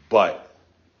 but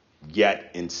yet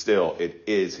and still it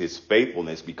is his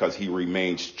faithfulness, because he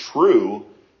remains true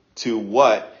to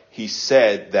what he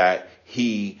said that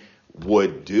he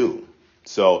would do.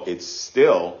 So it's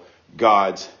still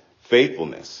God's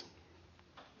faithfulness.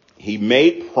 He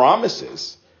made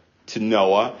promises to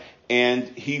Noah and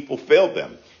he fulfilled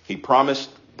them. He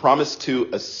promised to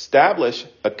establish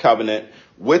a covenant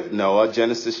with Noah.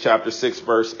 Genesis chapter 6,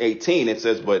 verse 18. It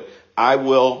says, but I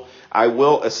will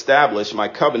establish my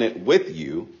covenant with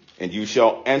you, and you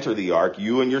shall enter the ark,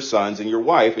 you and your sons and your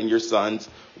wife and your sons'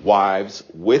 wives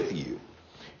with you.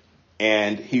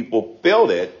 And he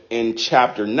fulfilled it in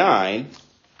chapter 9,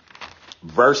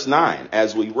 verse 9.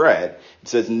 As we read, it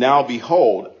says, now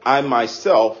behold, I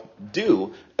myself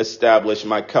do establish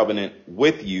my covenant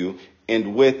with you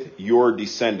and with your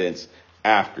descendants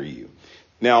after you.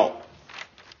 Now,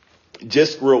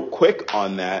 just real quick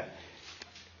on that,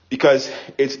 because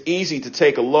it's easy to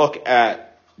take a look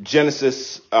at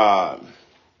Genesis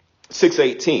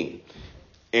 6:18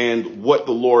 and what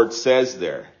the Lord says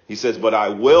there. He says, but I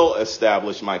will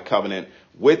establish my covenant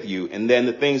with you. And then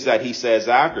the things that he says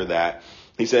after that,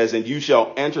 he says, and you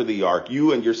shall enter the ark,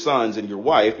 you and your sons and your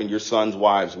wife and your sons'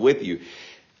 wives with you.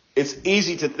 It's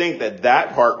easy to think that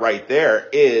that part right there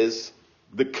is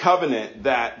the covenant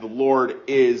that the Lord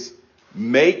is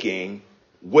making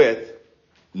with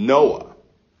Noah.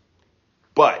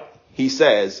 But he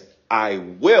says, I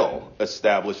will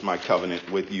establish my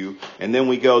covenant with you. And then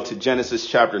we go to Genesis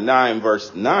chapter 9,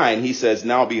 verse 9. He says,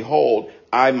 now behold,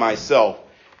 I myself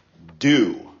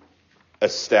do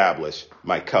establish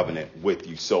my covenant with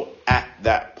you. So at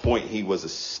that point, he was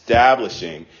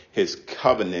establishing his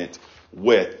covenant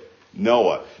with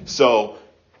Noah. So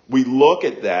we look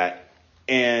at that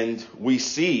and we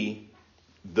see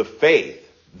the faith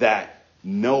that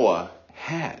Noah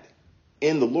had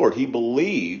in the Lord. He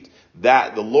believed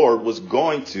that the Lord was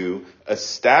going to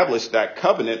establish that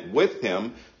covenant with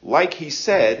him like he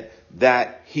said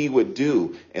that he would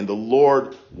do. And the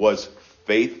Lord was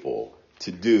faithful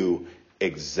to do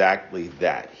exactly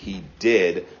that. He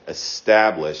did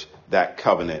establish that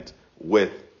covenant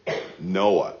with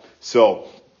Noah. So,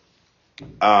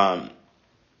 and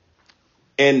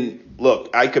look,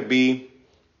 I could be,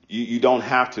 you don't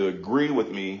have to agree with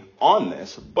me on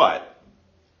this, but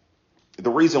the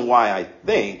reason why I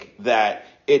think that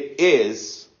it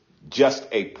is just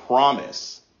a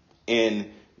promise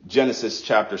in Genesis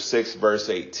chapter 6, verse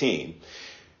 18,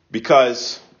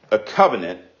 because a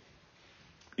covenant,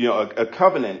 a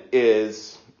covenant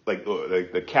is like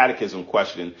the catechism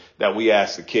question that we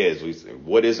ask the kids. We say,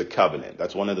 what is a covenant?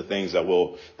 That's one of the things that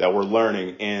we're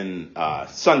learning in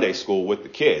Sunday school with the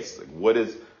kids. Like, what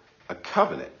is a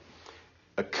covenant?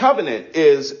 A covenant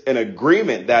is an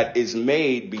agreement that is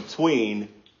made between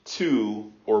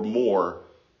two or more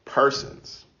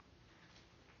persons.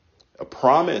 A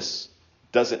promise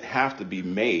doesn't have to be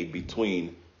made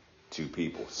between two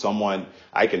people.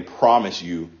 I can promise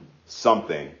you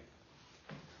something.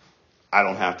 I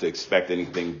don't have to expect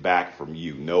anything back from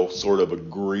you. No sort of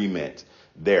agreement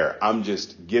there. I'm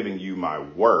just giving you my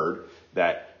word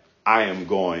that I am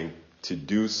going to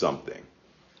do something.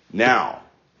 Now,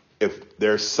 if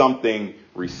there's something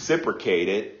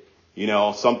reciprocated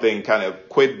something kind of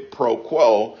quid pro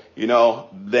quo,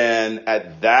 then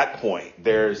at that point,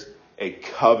 there's a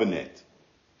covenant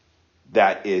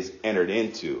that is entered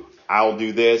into. I'll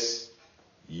do this,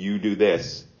 you do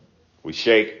this. We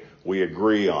shake, we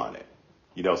agree on it.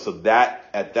 So that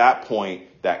at that point,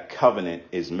 that covenant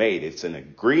is made. It's an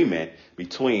agreement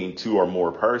between two or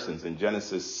more persons. In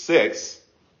Genesis 6,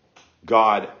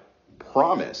 God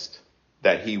promised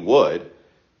that he would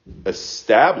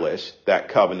establish that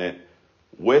covenant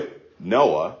with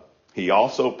Noah. He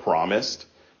also promised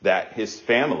that his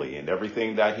family and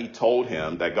everything that he told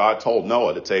him, that God told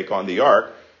Noah to take on the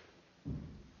ark,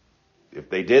 if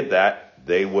they did that,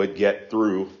 they would get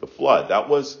through the flood. That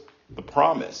was the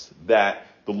promise that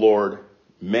the Lord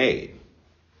made.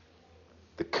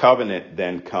 The covenant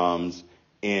then comes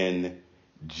in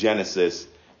Genesis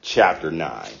chapter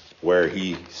 9, where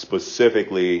he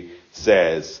specifically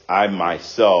says, I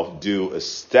myself do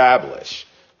establish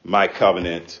my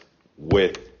covenant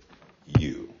with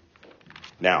you.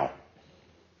 Now,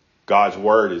 God's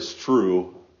word is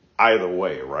true either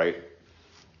way, right?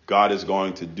 God is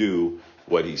going to do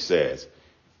what he says.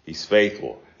 He's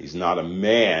faithful. He's not a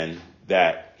man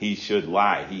that he should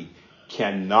lie. He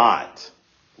cannot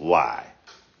lie,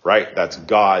 right? That's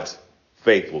God's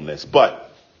faithfulness.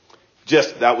 But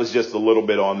that was just a little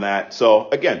bit on that. So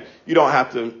again, you don't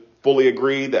have to fully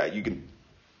agree that. You can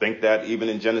think that even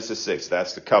in Genesis 6,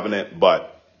 that's the covenant,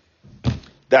 but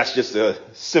that's just a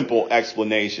simple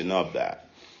explanation of that.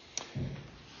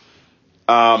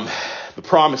 The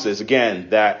promises, again,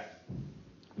 that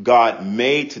God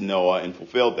made to Noah and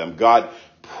fulfilled them. God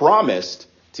promised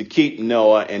to keep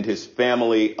Noah and his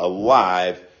family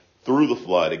alive through the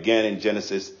flood. Again, in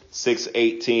Genesis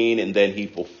 6:18, and then he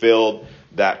fulfilled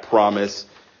that promise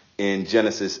in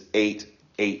Genesis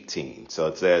 8:18. So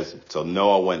it says, so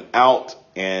Noah went out,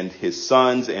 and his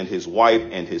sons and his wife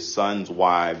and his sons'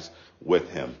 wives with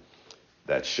him.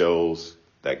 That shows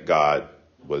that God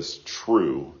was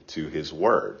true to his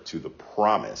word, to the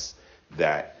promise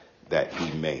that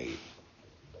he made.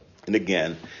 And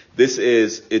again,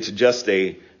 it's just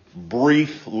a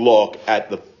brief look at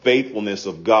the faithfulness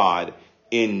of God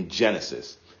in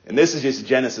Genesis. And this is just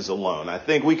Genesis alone. I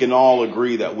think we can all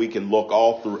agree that we can look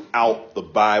all throughout the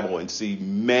Bible and see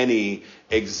many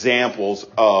examples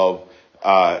of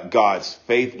God's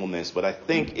faithfulness. But I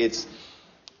think it's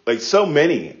like so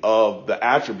many of the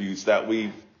attributes that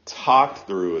we've talked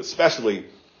through, especially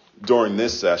during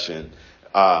this session,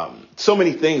 so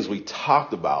many things we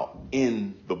talked about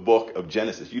in the book of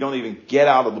Genesis. You don't even get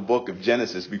out of the book of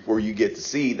Genesis before you get to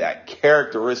see that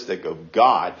characteristic of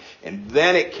God. And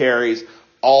then it carries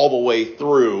all the way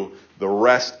through the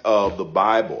rest of the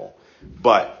Bible.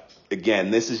 But again,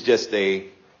 this is just a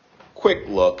quick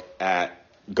look at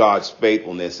God's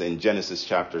faithfulness in Genesis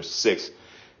chapter 6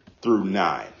 through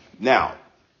 9. Now,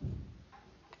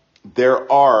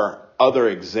 there are other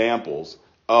examples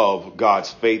of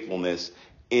God's faithfulness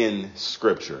in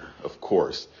Scripture, of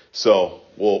course. So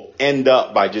we'll end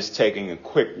up by just taking a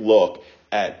quick look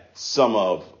at some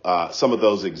of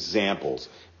those examples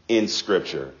in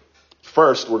Scripture.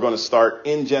 First, we're going to start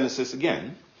in Genesis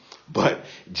again, but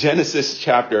Genesis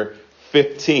chapter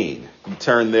 15. You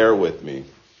turn there with me.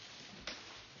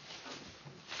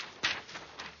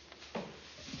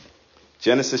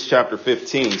 Genesis chapter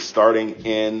 15, starting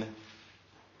in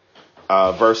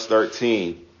verse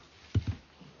 13.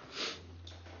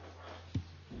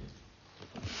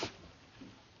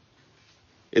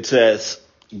 It says,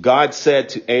 God said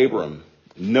to Abram,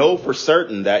 know for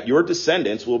certain that your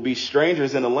descendants will be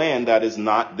strangers in a land that is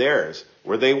not theirs,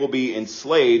 where they will be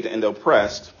enslaved and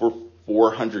oppressed for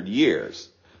 400 years.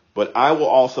 But I will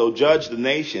also judge the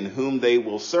nation whom they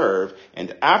will serve,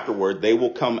 and afterward they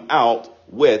will come out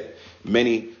with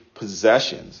many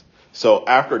possessions. So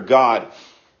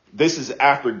this is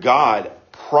after God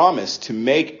promised to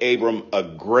make Abram a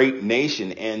great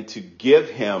nation and to give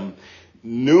him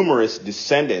numerous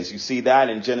descendants. You see that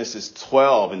in Genesis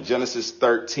 12 and Genesis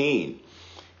 13.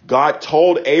 God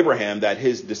told Abraham that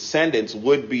his descendants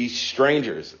would be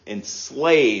strangers,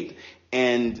 enslaved,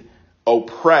 and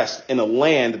oppressed in a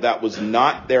land that was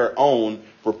not their own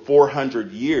for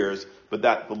 400 years, but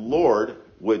that the Lord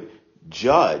would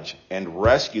judge and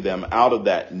rescue them out of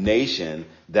that nation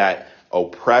that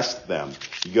oppressed them.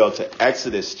 You go to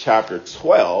Exodus chapter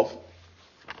 12,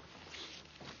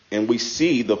 and we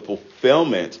see the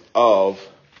fulfillment of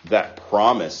that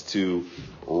promise to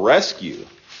rescue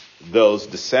those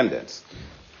descendants.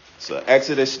 So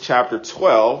Exodus chapter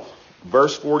 12,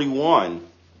 verse 41.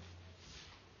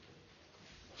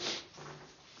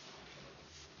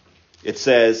 It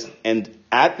says, and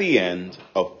at the end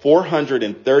of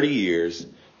 430 years,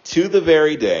 To the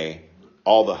very day,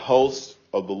 all the hosts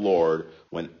of the Lord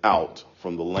went out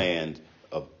from the land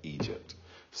of Egypt.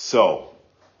 So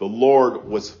the Lord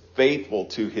was faithful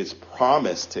to his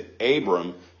promise to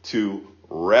Abram to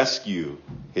rescue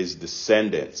his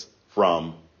descendants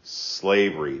from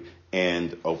slavery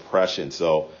and oppression.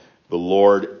 So the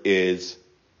Lord is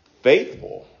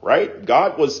faithful, right?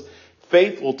 God was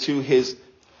faithful to his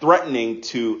threatening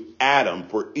to Adam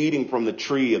for eating from the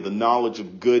tree of the knowledge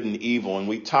of good and evil. And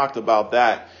we talked about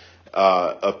that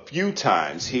a few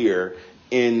times here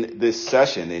in this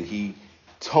session. And he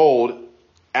told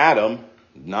Adam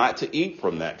not to eat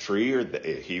from that tree or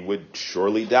he would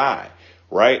surely die,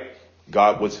 right?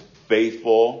 God was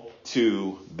faithful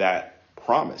to that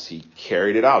promise. He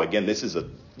carried it out. Again, this is a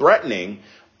threatening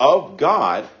of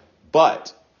God,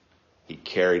 but he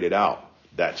carried it out.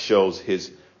 That shows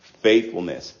his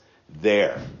faithfulness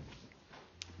there.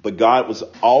 But God was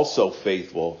also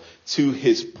faithful to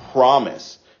his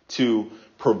promise to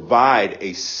provide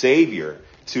a savior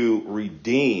to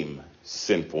redeem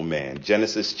sinful man.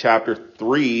 Genesis chapter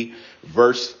 3,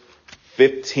 verse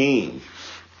 15.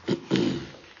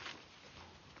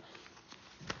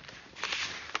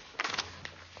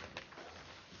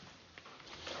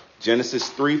 Genesis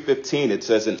 3:15, it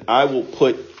says, "And I will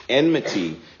put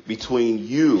enmity between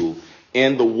you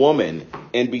and the woman,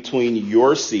 and between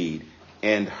your seed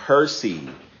and her seed.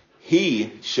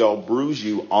 He shall bruise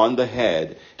you on the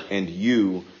head, and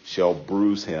you shall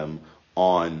bruise him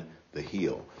on the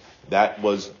heel." That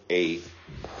was a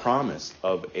promise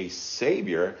of a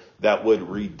savior that would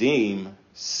redeem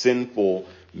sinful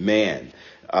man.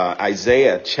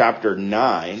 Isaiah chapter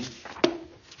 9,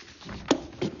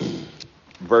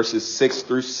 verses 6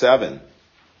 through 7.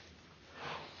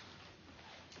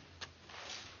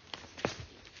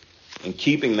 And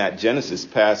keeping that Genesis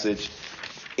passage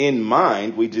in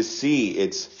mind, we just see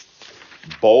it's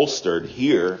bolstered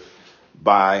here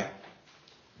by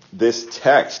this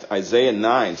text, Isaiah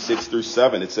 9, 6 through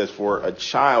 7. It says, "For a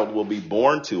child will be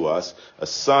born to us, a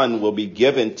son will be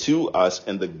given to us,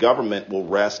 and the government will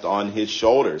rest on his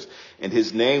shoulders. And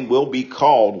his name will be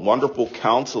called Wonderful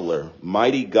Counselor,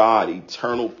 Mighty God,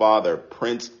 Eternal Father,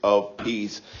 Prince of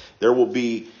Peace. There will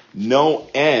be no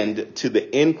end to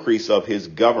the increase of his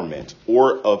government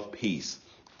or of peace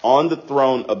on the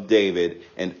throne of David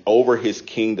and over his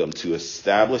kingdom, to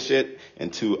establish it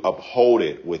and to uphold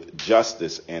it with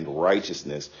justice and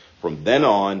righteousness from then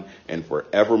on and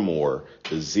forevermore.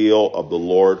 The zeal of the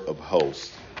Lord of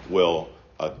hosts will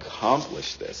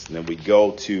accomplish this." And then we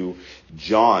go to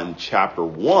John chapter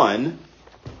 1,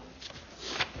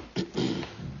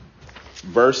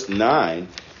 verse 9,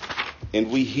 and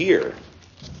we hear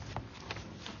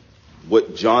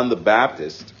what John the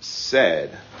Baptist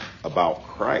said about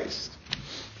Christ,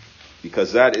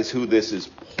 because that is who this is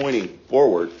pointing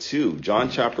forward to. John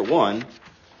chapter 1,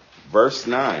 verse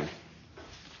 9.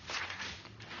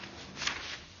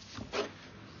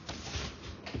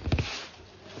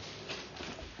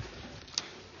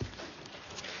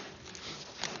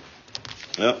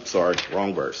 Oh, sorry,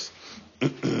 wrong verse.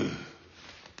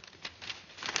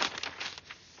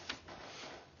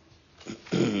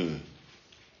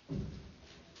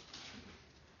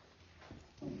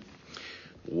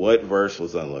 What verse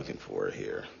was I looking for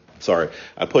here? Sorry,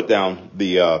 I put down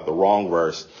the wrong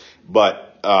verse.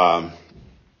 But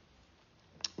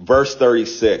verse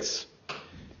 36,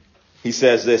 he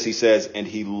says this. He says, "And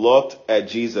he looked at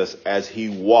Jesus as he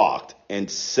walked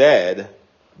and said,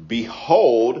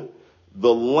 'Behold,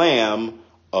 the Lamb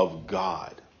of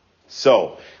God.'"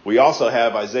 So we also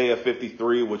have Isaiah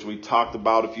 53, which we talked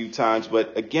about a few times.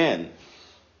 But again,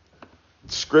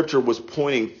 Scripture was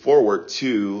pointing forward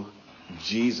to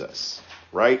Jesus,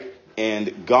 right?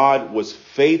 And God was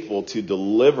faithful to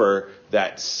deliver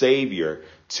that Savior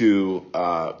to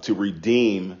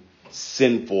redeem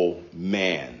sinful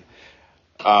man.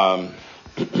 And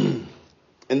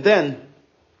then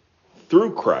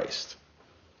through Christ,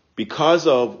 because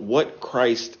of what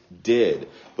Christ did,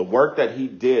 the work that he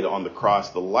did on the cross,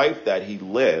 the life that he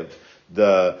lived,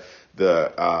 the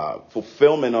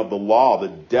fulfillment of the law, the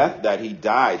death that he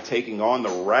died, taking on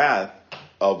the wrath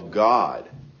of God,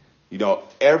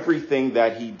 everything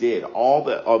that he did, all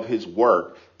of his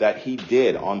work that he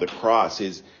did on the cross,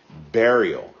 his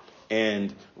burial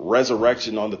and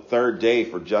resurrection on the third day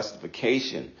for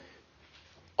justification,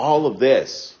 all of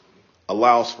this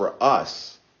allows for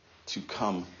us to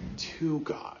come to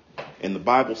God. And the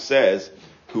Bible says,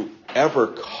 whoever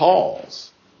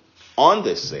calls on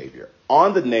this Savior,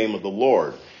 on the name of the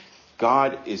Lord,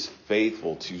 God is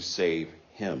faithful to save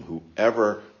him.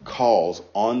 Whoever calls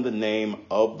on the name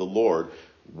of the Lord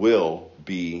will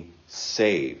be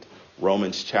saved.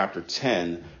 Romans chapter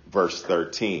 10, verse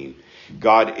 13.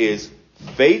 God is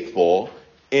faithful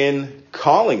in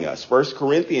calling us. 1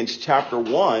 Corinthians chapter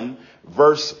 1,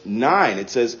 verse 9. It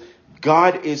says,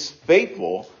 God is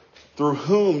faithful, through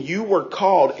whom you were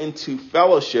called into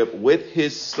fellowship with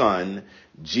his Son,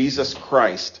 Jesus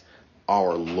Christ,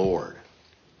 our Lord.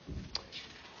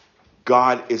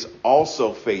 God is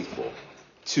also faithful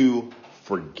to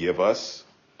forgive us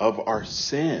of our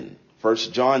sin. 1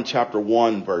 John chapter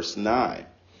 1, verse 9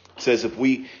 says, if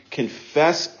we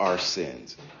confess our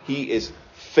sins, he is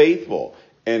faithful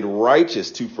and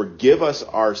righteous to forgive us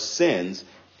our sins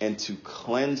and to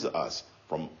cleanse us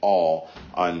from all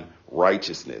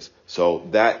unrighteousness. So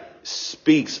that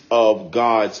speaks of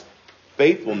God's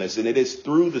faithfulness, and it is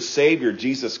through the Savior,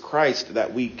 Jesus Christ,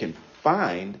 that we can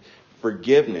find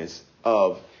forgiveness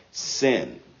of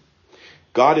sin.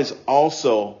 God is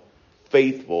also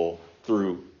faithful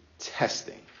through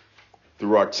testing,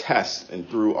 through our tests and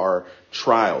through our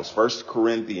trials. 1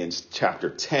 Corinthians chapter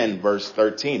 10, verse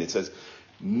 13, it says,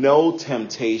 no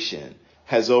temptation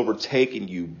has overtaken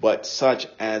you but such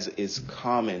as is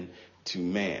common to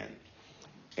man.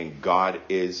 And God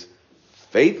is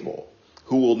faithful,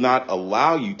 who will not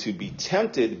allow you to be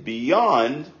tempted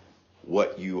beyond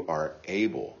what you are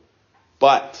able,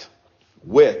 but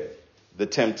with the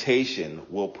temptation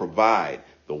will provide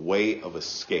the way of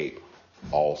escape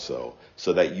also,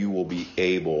 so that you will be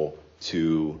able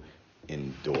to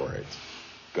endure it.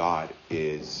 God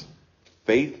is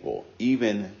faithful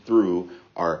even through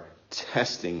our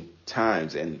testing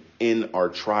times and in our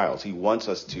trials. He wants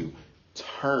us to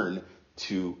turn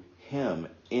to him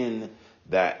in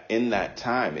that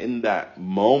time, in that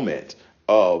moment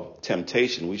of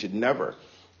temptation. We should never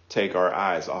take our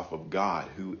eyes off of God,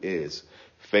 who is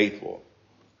faithful.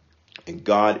 And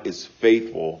God is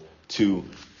faithful to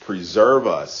preserve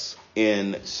us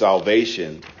in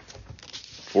salvation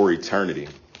for eternity.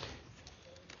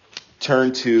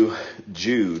 Turn to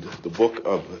Jude, the book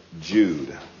of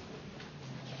Jude.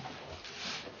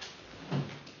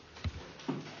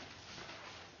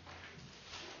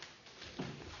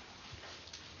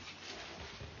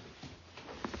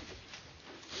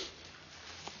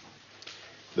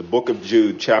 The book of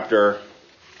Jude, chapter.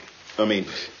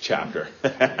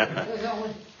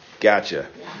 Gotcha.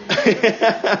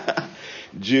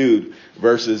 Jude,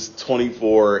 verses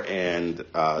 24 and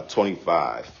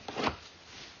 25.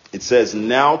 It says,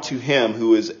 now to him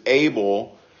who is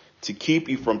able to keep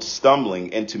you from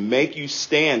stumbling and to make you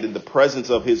stand in the presence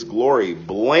of his glory,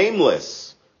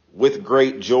 blameless with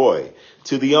great joy.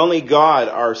 To the only God,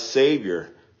 our Savior,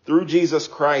 through Jesus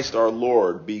Christ our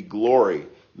Lord, be glory,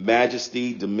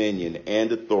 majesty, dominion,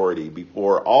 and authority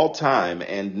before all time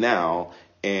and now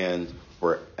and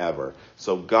forever.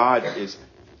 So God is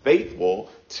faithful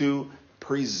to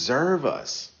preserve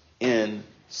us in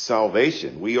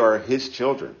salvation. We are his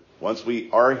children. Once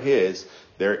we are his,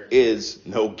 there is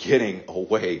no getting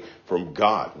away from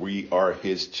God. We are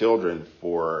his children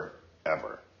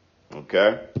forever.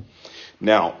 Okay?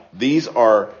 Now, these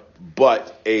are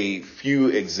but a few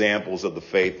examples of the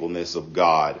faithfulness of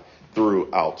God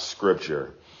throughout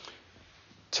Scripture.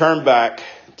 Turn back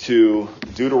to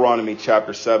Deuteronomy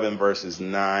chapter 7, verses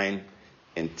 9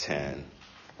 and 10.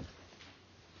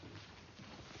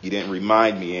 You didn't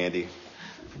remind me, Andy.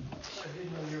 I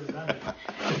didn't know you were done.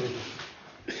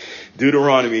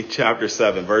 Deuteronomy chapter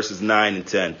 7, verses 9 and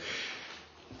 10.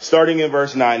 Starting in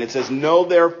verse 9, it says, know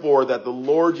therefore that the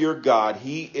Lord your God,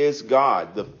 he is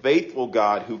God, the faithful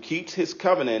God, who keeps his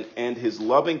covenant and his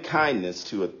loving kindness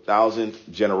to 1,000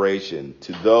 generations,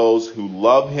 to those who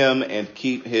love him and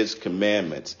keep his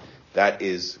commandments. That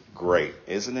is great,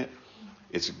 isn't it?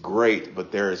 It's great,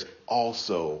 but there is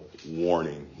also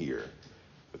warning here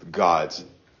with God's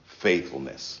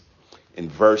faithfulness. In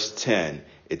verse 10,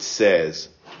 it says,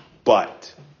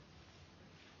 but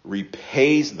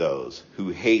repays those who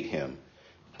hate him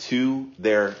to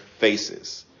their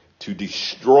faces, to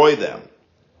destroy them.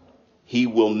 He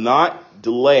will not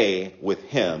delay with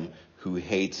him who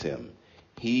hates him.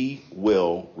 He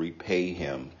will repay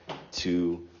him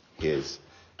to his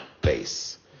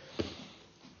face.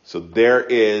 So there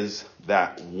is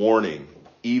that warning,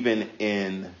 even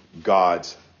in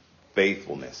God's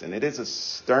faithfulness. And it is a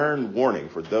stern warning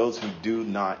for those who do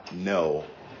not know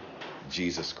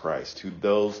Jesus Christ,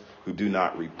 those who do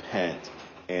not repent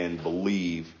and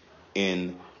believe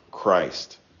in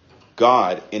Christ.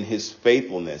 God, in his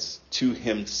faithfulness to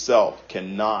himself,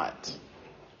 cannot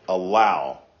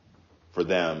allow for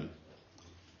them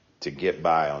to get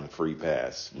by on the free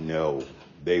pass. No,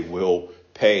 they will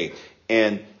pay.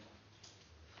 And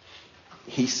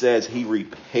he says he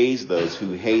repays those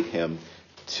who hate him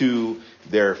to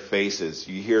their faces.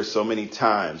 You hear so many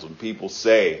times when people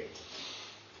say,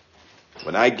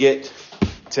 when I get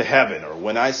to heaven or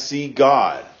when I see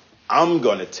God, I'm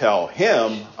going to tell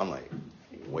him. I'm like,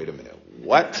 wait a minute.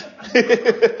 What?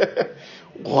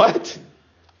 What?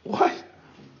 What?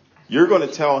 You're going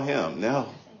to tell him? No.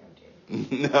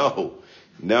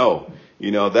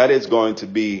 No. That is going to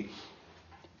be,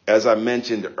 as I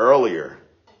mentioned earlier,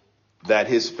 that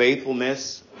his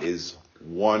faithfulness is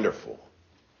wonderful,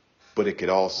 but it could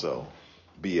also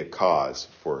be a cause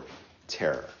for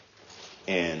terror.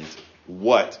 And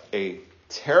what a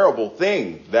terrible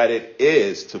thing that it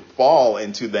is to fall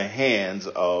into the hands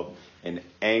of an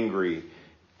angry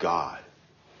God.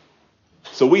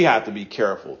 So we have to be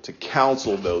careful to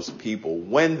counsel those people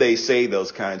when they say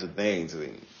those kinds of things.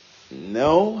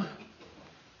 No,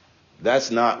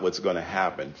 that's not what's going to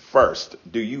happen. First,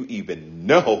 do you even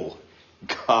know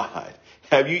God?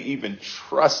 Have you even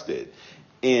trusted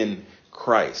in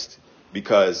Christ?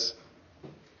 Because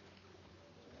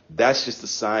that's just a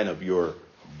sign of your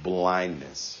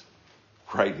blindness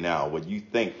right now, when you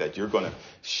think that you're going to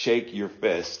shake your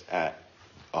fist at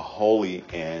a holy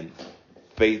and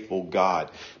faithful God,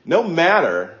 no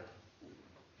matter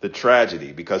the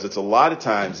tragedy, because it's a lot of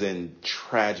times in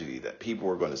tragedy that people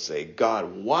are going to say,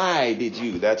 God, why did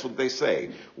you? That's what they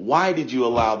say. Why did you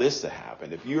allow this to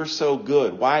happen? If you're so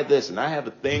good, why this? And I have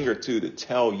a thing or two to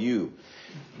tell you.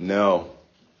 No.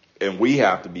 And we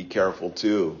have to be careful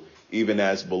too, even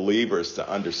as believers, to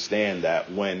understand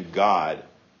that when God,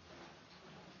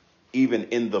 even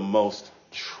in the most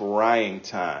trying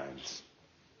times,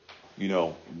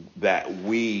 that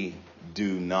we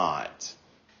do not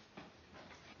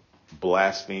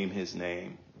blaspheme his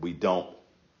name. We don't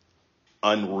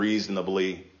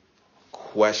unreasonably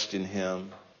question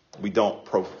him. We don't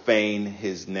profane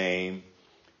his name,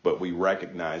 but we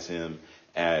recognize him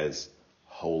as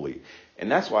holy.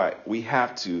 And that's why we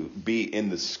have to be in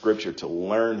the scripture to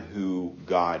learn who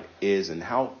God is and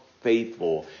how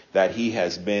faithful that he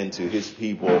has been to his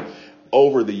people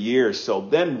over the years. So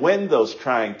then when those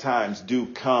trying times do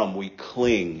come, we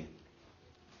cling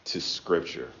to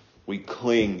scripture. We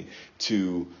cling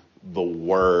to the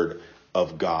word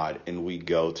of God, and we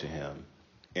go to him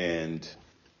and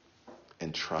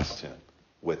trust him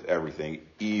with everything,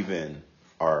 even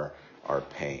our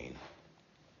pain.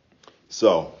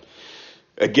 So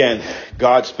again,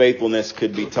 God's faithfulness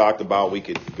could be talked about. We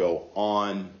could go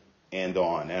on and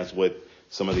on, as with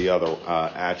some of the other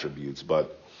attributes.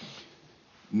 But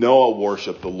Noah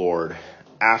worshiped the Lord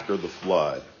after the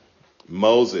flood.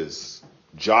 Moses,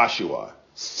 Joshua,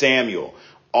 Samuel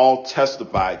all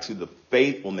testified to the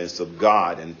faithfulness of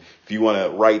God. And if you want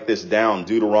to write this down,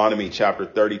 Deuteronomy chapter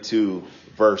 32,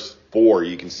 verse 4,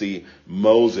 you can see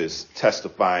Moses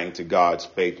testifying to God's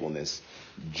faithfulness.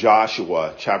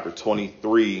 Joshua chapter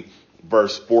 23,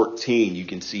 verse 14, you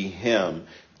can see him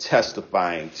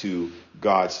testifying to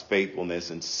God's faithfulness.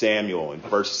 And Samuel in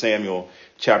 1 Samuel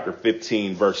chapter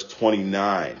 15, verse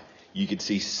 29, you can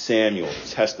see Samuel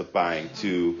testifying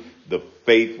to the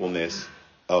faithfulness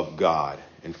of God.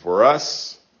 And for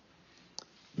us,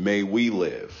 may we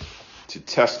live to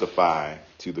testify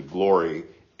to the glory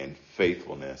and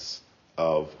faithfulness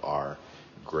of our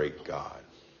great God.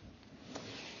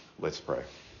 Let's pray.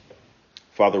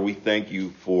 Father, we thank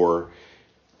you for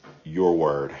your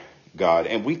word, God,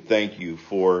 and we thank you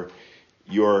for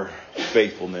your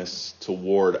faithfulness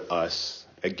toward us.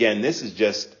 Again, this is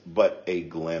just but a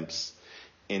glimpse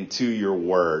into your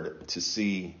word to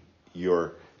see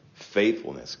your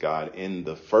faithfulness, God. In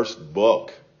the first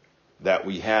book that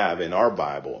we have in our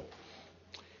Bible,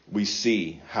 we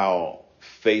see how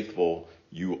faithful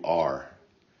you are,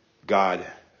 God,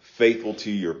 faithful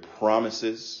to your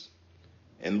promises.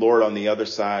 And Lord, on the other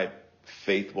side,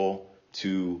 faithful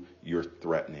to your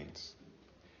threatenings,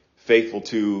 faithful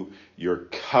to your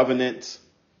covenant,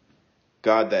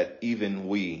 God, that even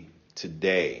we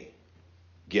today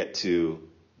get to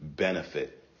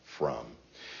benefit from.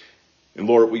 And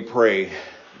Lord, we pray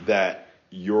that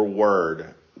your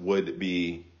word would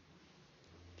be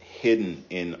hidden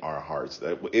in our hearts,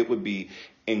 that it would be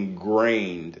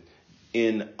ingrained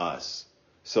in us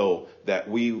so that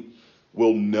we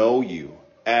will know you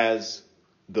as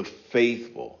the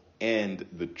faithful and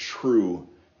the true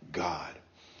God.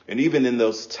 And even in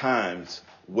those times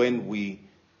when we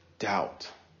doubt,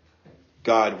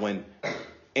 God, when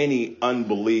any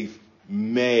unbelief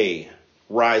may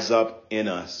rise up in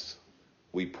us,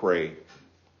 we pray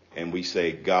and we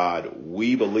say, God,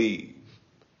 we believe.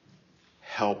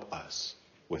 Help us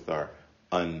with our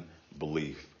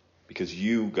unbelief, because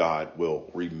you, God, will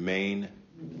remain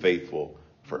faithful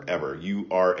forever. You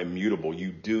are immutable.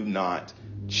 You do not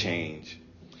change.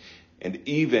 And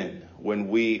even when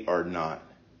we are not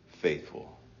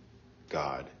faithful,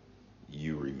 God,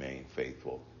 you remain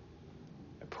faithful.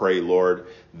 I pray, Lord,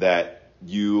 that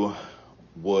you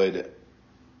would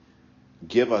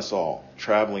give us all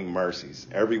traveling mercies,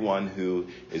 everyone who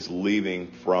is leaving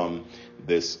from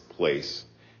this place.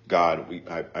 God,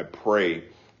 I pray,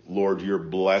 Lord, your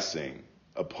blessing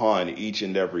upon each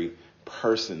and every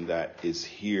person that is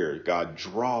here. God,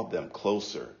 draw them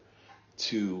closer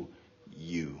to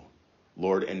you,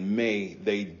 Lord, and may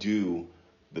they do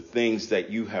the things that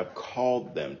you have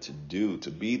called them to do,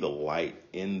 to be the light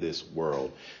in this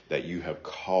world that you have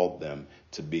called them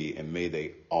to be. And may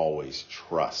they always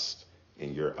trust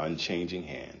in your unchanging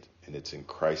hand. And it's in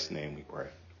Christ's name we pray.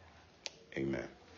 Amen.